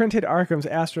they printed Arkham's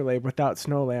Astrolabe without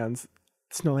Snowlands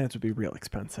would be real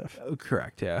expensive.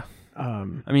 Correct, yeah.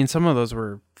 I mean, some of those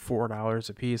were $4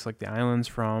 a piece, like the islands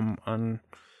from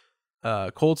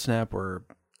Cold Snap were,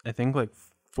 I think, like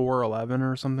 $4.11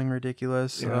 or something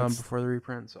ridiculous before the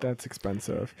reprint. So. That's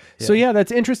expensive. Yeah. So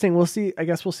that's interesting. We'll see. I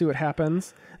guess we'll see what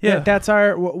happens. Yeah, that's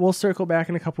we'll circle back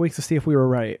in a couple weeks to see if we were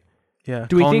right. Yeah.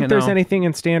 Do we think there's anything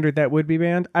in Standard that would be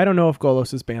banned? I don't know if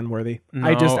Golos is ban worthy. No,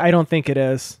 I don't think it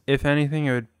is. If anything,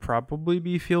 it would probably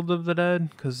be Field of the Dead,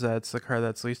 because that's the card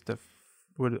that's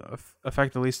would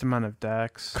affect the least amount of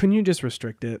decks. Couldn't you just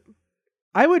restrict it?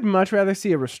 I would much rather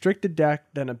see a restricted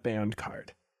deck than a banned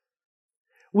card.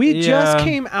 We just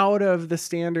came out of the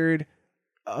Standard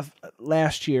of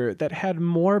last year that had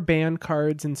more banned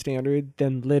cards in Standard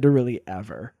than literally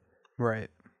ever. Right.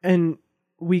 And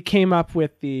we came up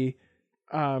with the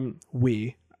I'm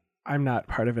not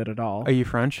part of it at all. Are you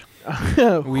French?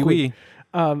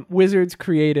 Wizards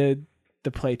created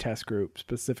the playtest group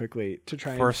specifically to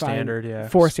try for and find Standard,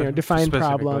 for Standard to find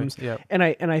problems. Yep. And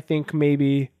I think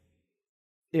maybe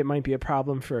it might be a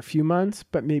problem for a few months,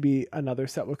 but maybe another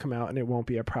set will come out and it won't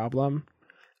be a problem.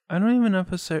 I don't even know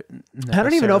if it's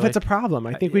a problem.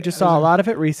 I think we just saw a lot of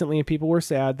it recently, and people were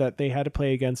sad that they had to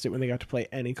play against it when they got to play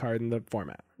any card in the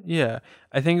format. Yeah,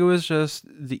 I think it was just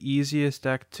the easiest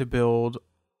deck to build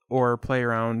or play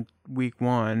around week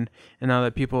 1, and now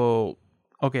that people,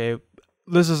 okay,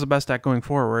 this is the best deck going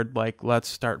forward, like, let's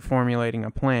start formulating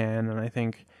a plan, and I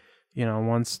think,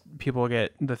 once people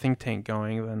get the think tank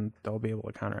going, then they'll be able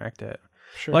to counteract it.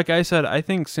 Sure. Like I said, I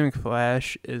think Simic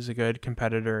Flash is a good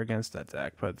competitor against that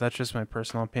deck, but that's just my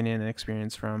personal opinion and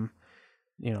experience from,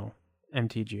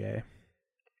 MTGA.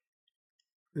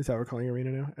 Is that what we're calling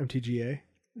Arena now? MTGA?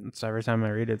 It's every time I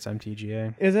read it, it's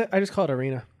MTGA. Is it? I just call it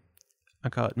Arena. I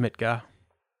call it Mitga.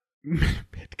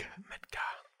 Mitga.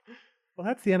 Well,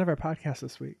 that's the end of our podcast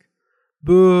this week.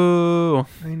 Boo!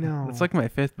 I know. It's like my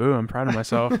 5th boo. I'm proud of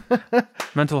myself.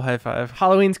 Mental high five.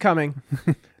 Halloween's coming.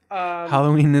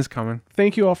 Halloween is coming.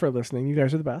 Thank you all for listening. You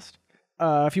guys are the best.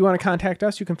 If you want to contact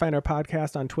us, you can find our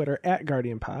podcast on Twitter at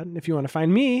GuardianPod. And if you want to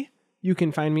find me, you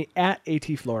can find me at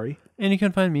ATFlory. And you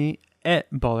can find me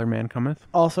at BallerManCometh.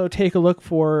 Also, take a look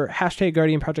for hashtag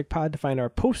Guardian Project Pod to find our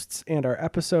posts and our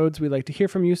episodes. We'd like to hear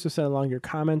from you, so send along your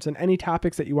comments and any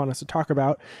topics that you want us to talk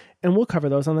about, and we'll cover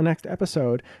those on the next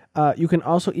episode. You can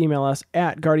also email us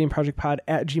at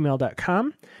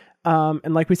guardianprojectpod@gmail.com.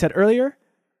 And like we said earlier,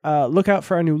 look out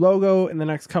for our new logo in the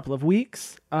next couple of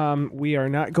weeks. We are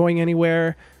not going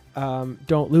anywhere.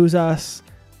 Don't lose us.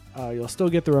 You'll still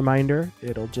get the reminder.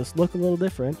 It'll just look a little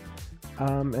different.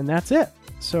 And that's it.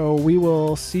 So we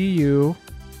will see you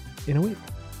in a week.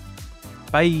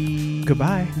 Bye.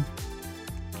 Goodbye.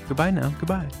 Goodbye now.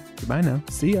 Goodbye. Goodbye now.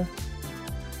 See ya.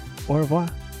 Au revoir.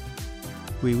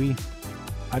 Oui.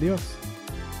 Adios.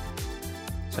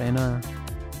 Sayonara.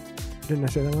 Didn't I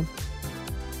say that one?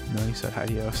 No, you said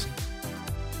adios.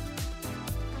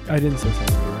 I didn't say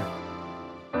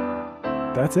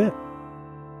sayonara. That's it.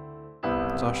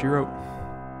 That's all she wrote.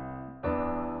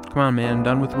 Come on, man.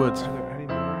 Done with woods. Are there any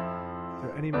more? Are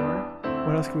there any more?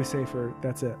 What else can we say for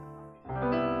that's it?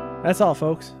 That's all,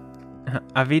 folks.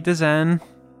 Avita Zen.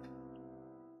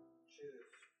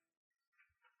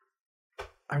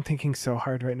 I'm thinking so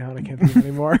hard right now and I can't think of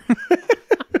any more.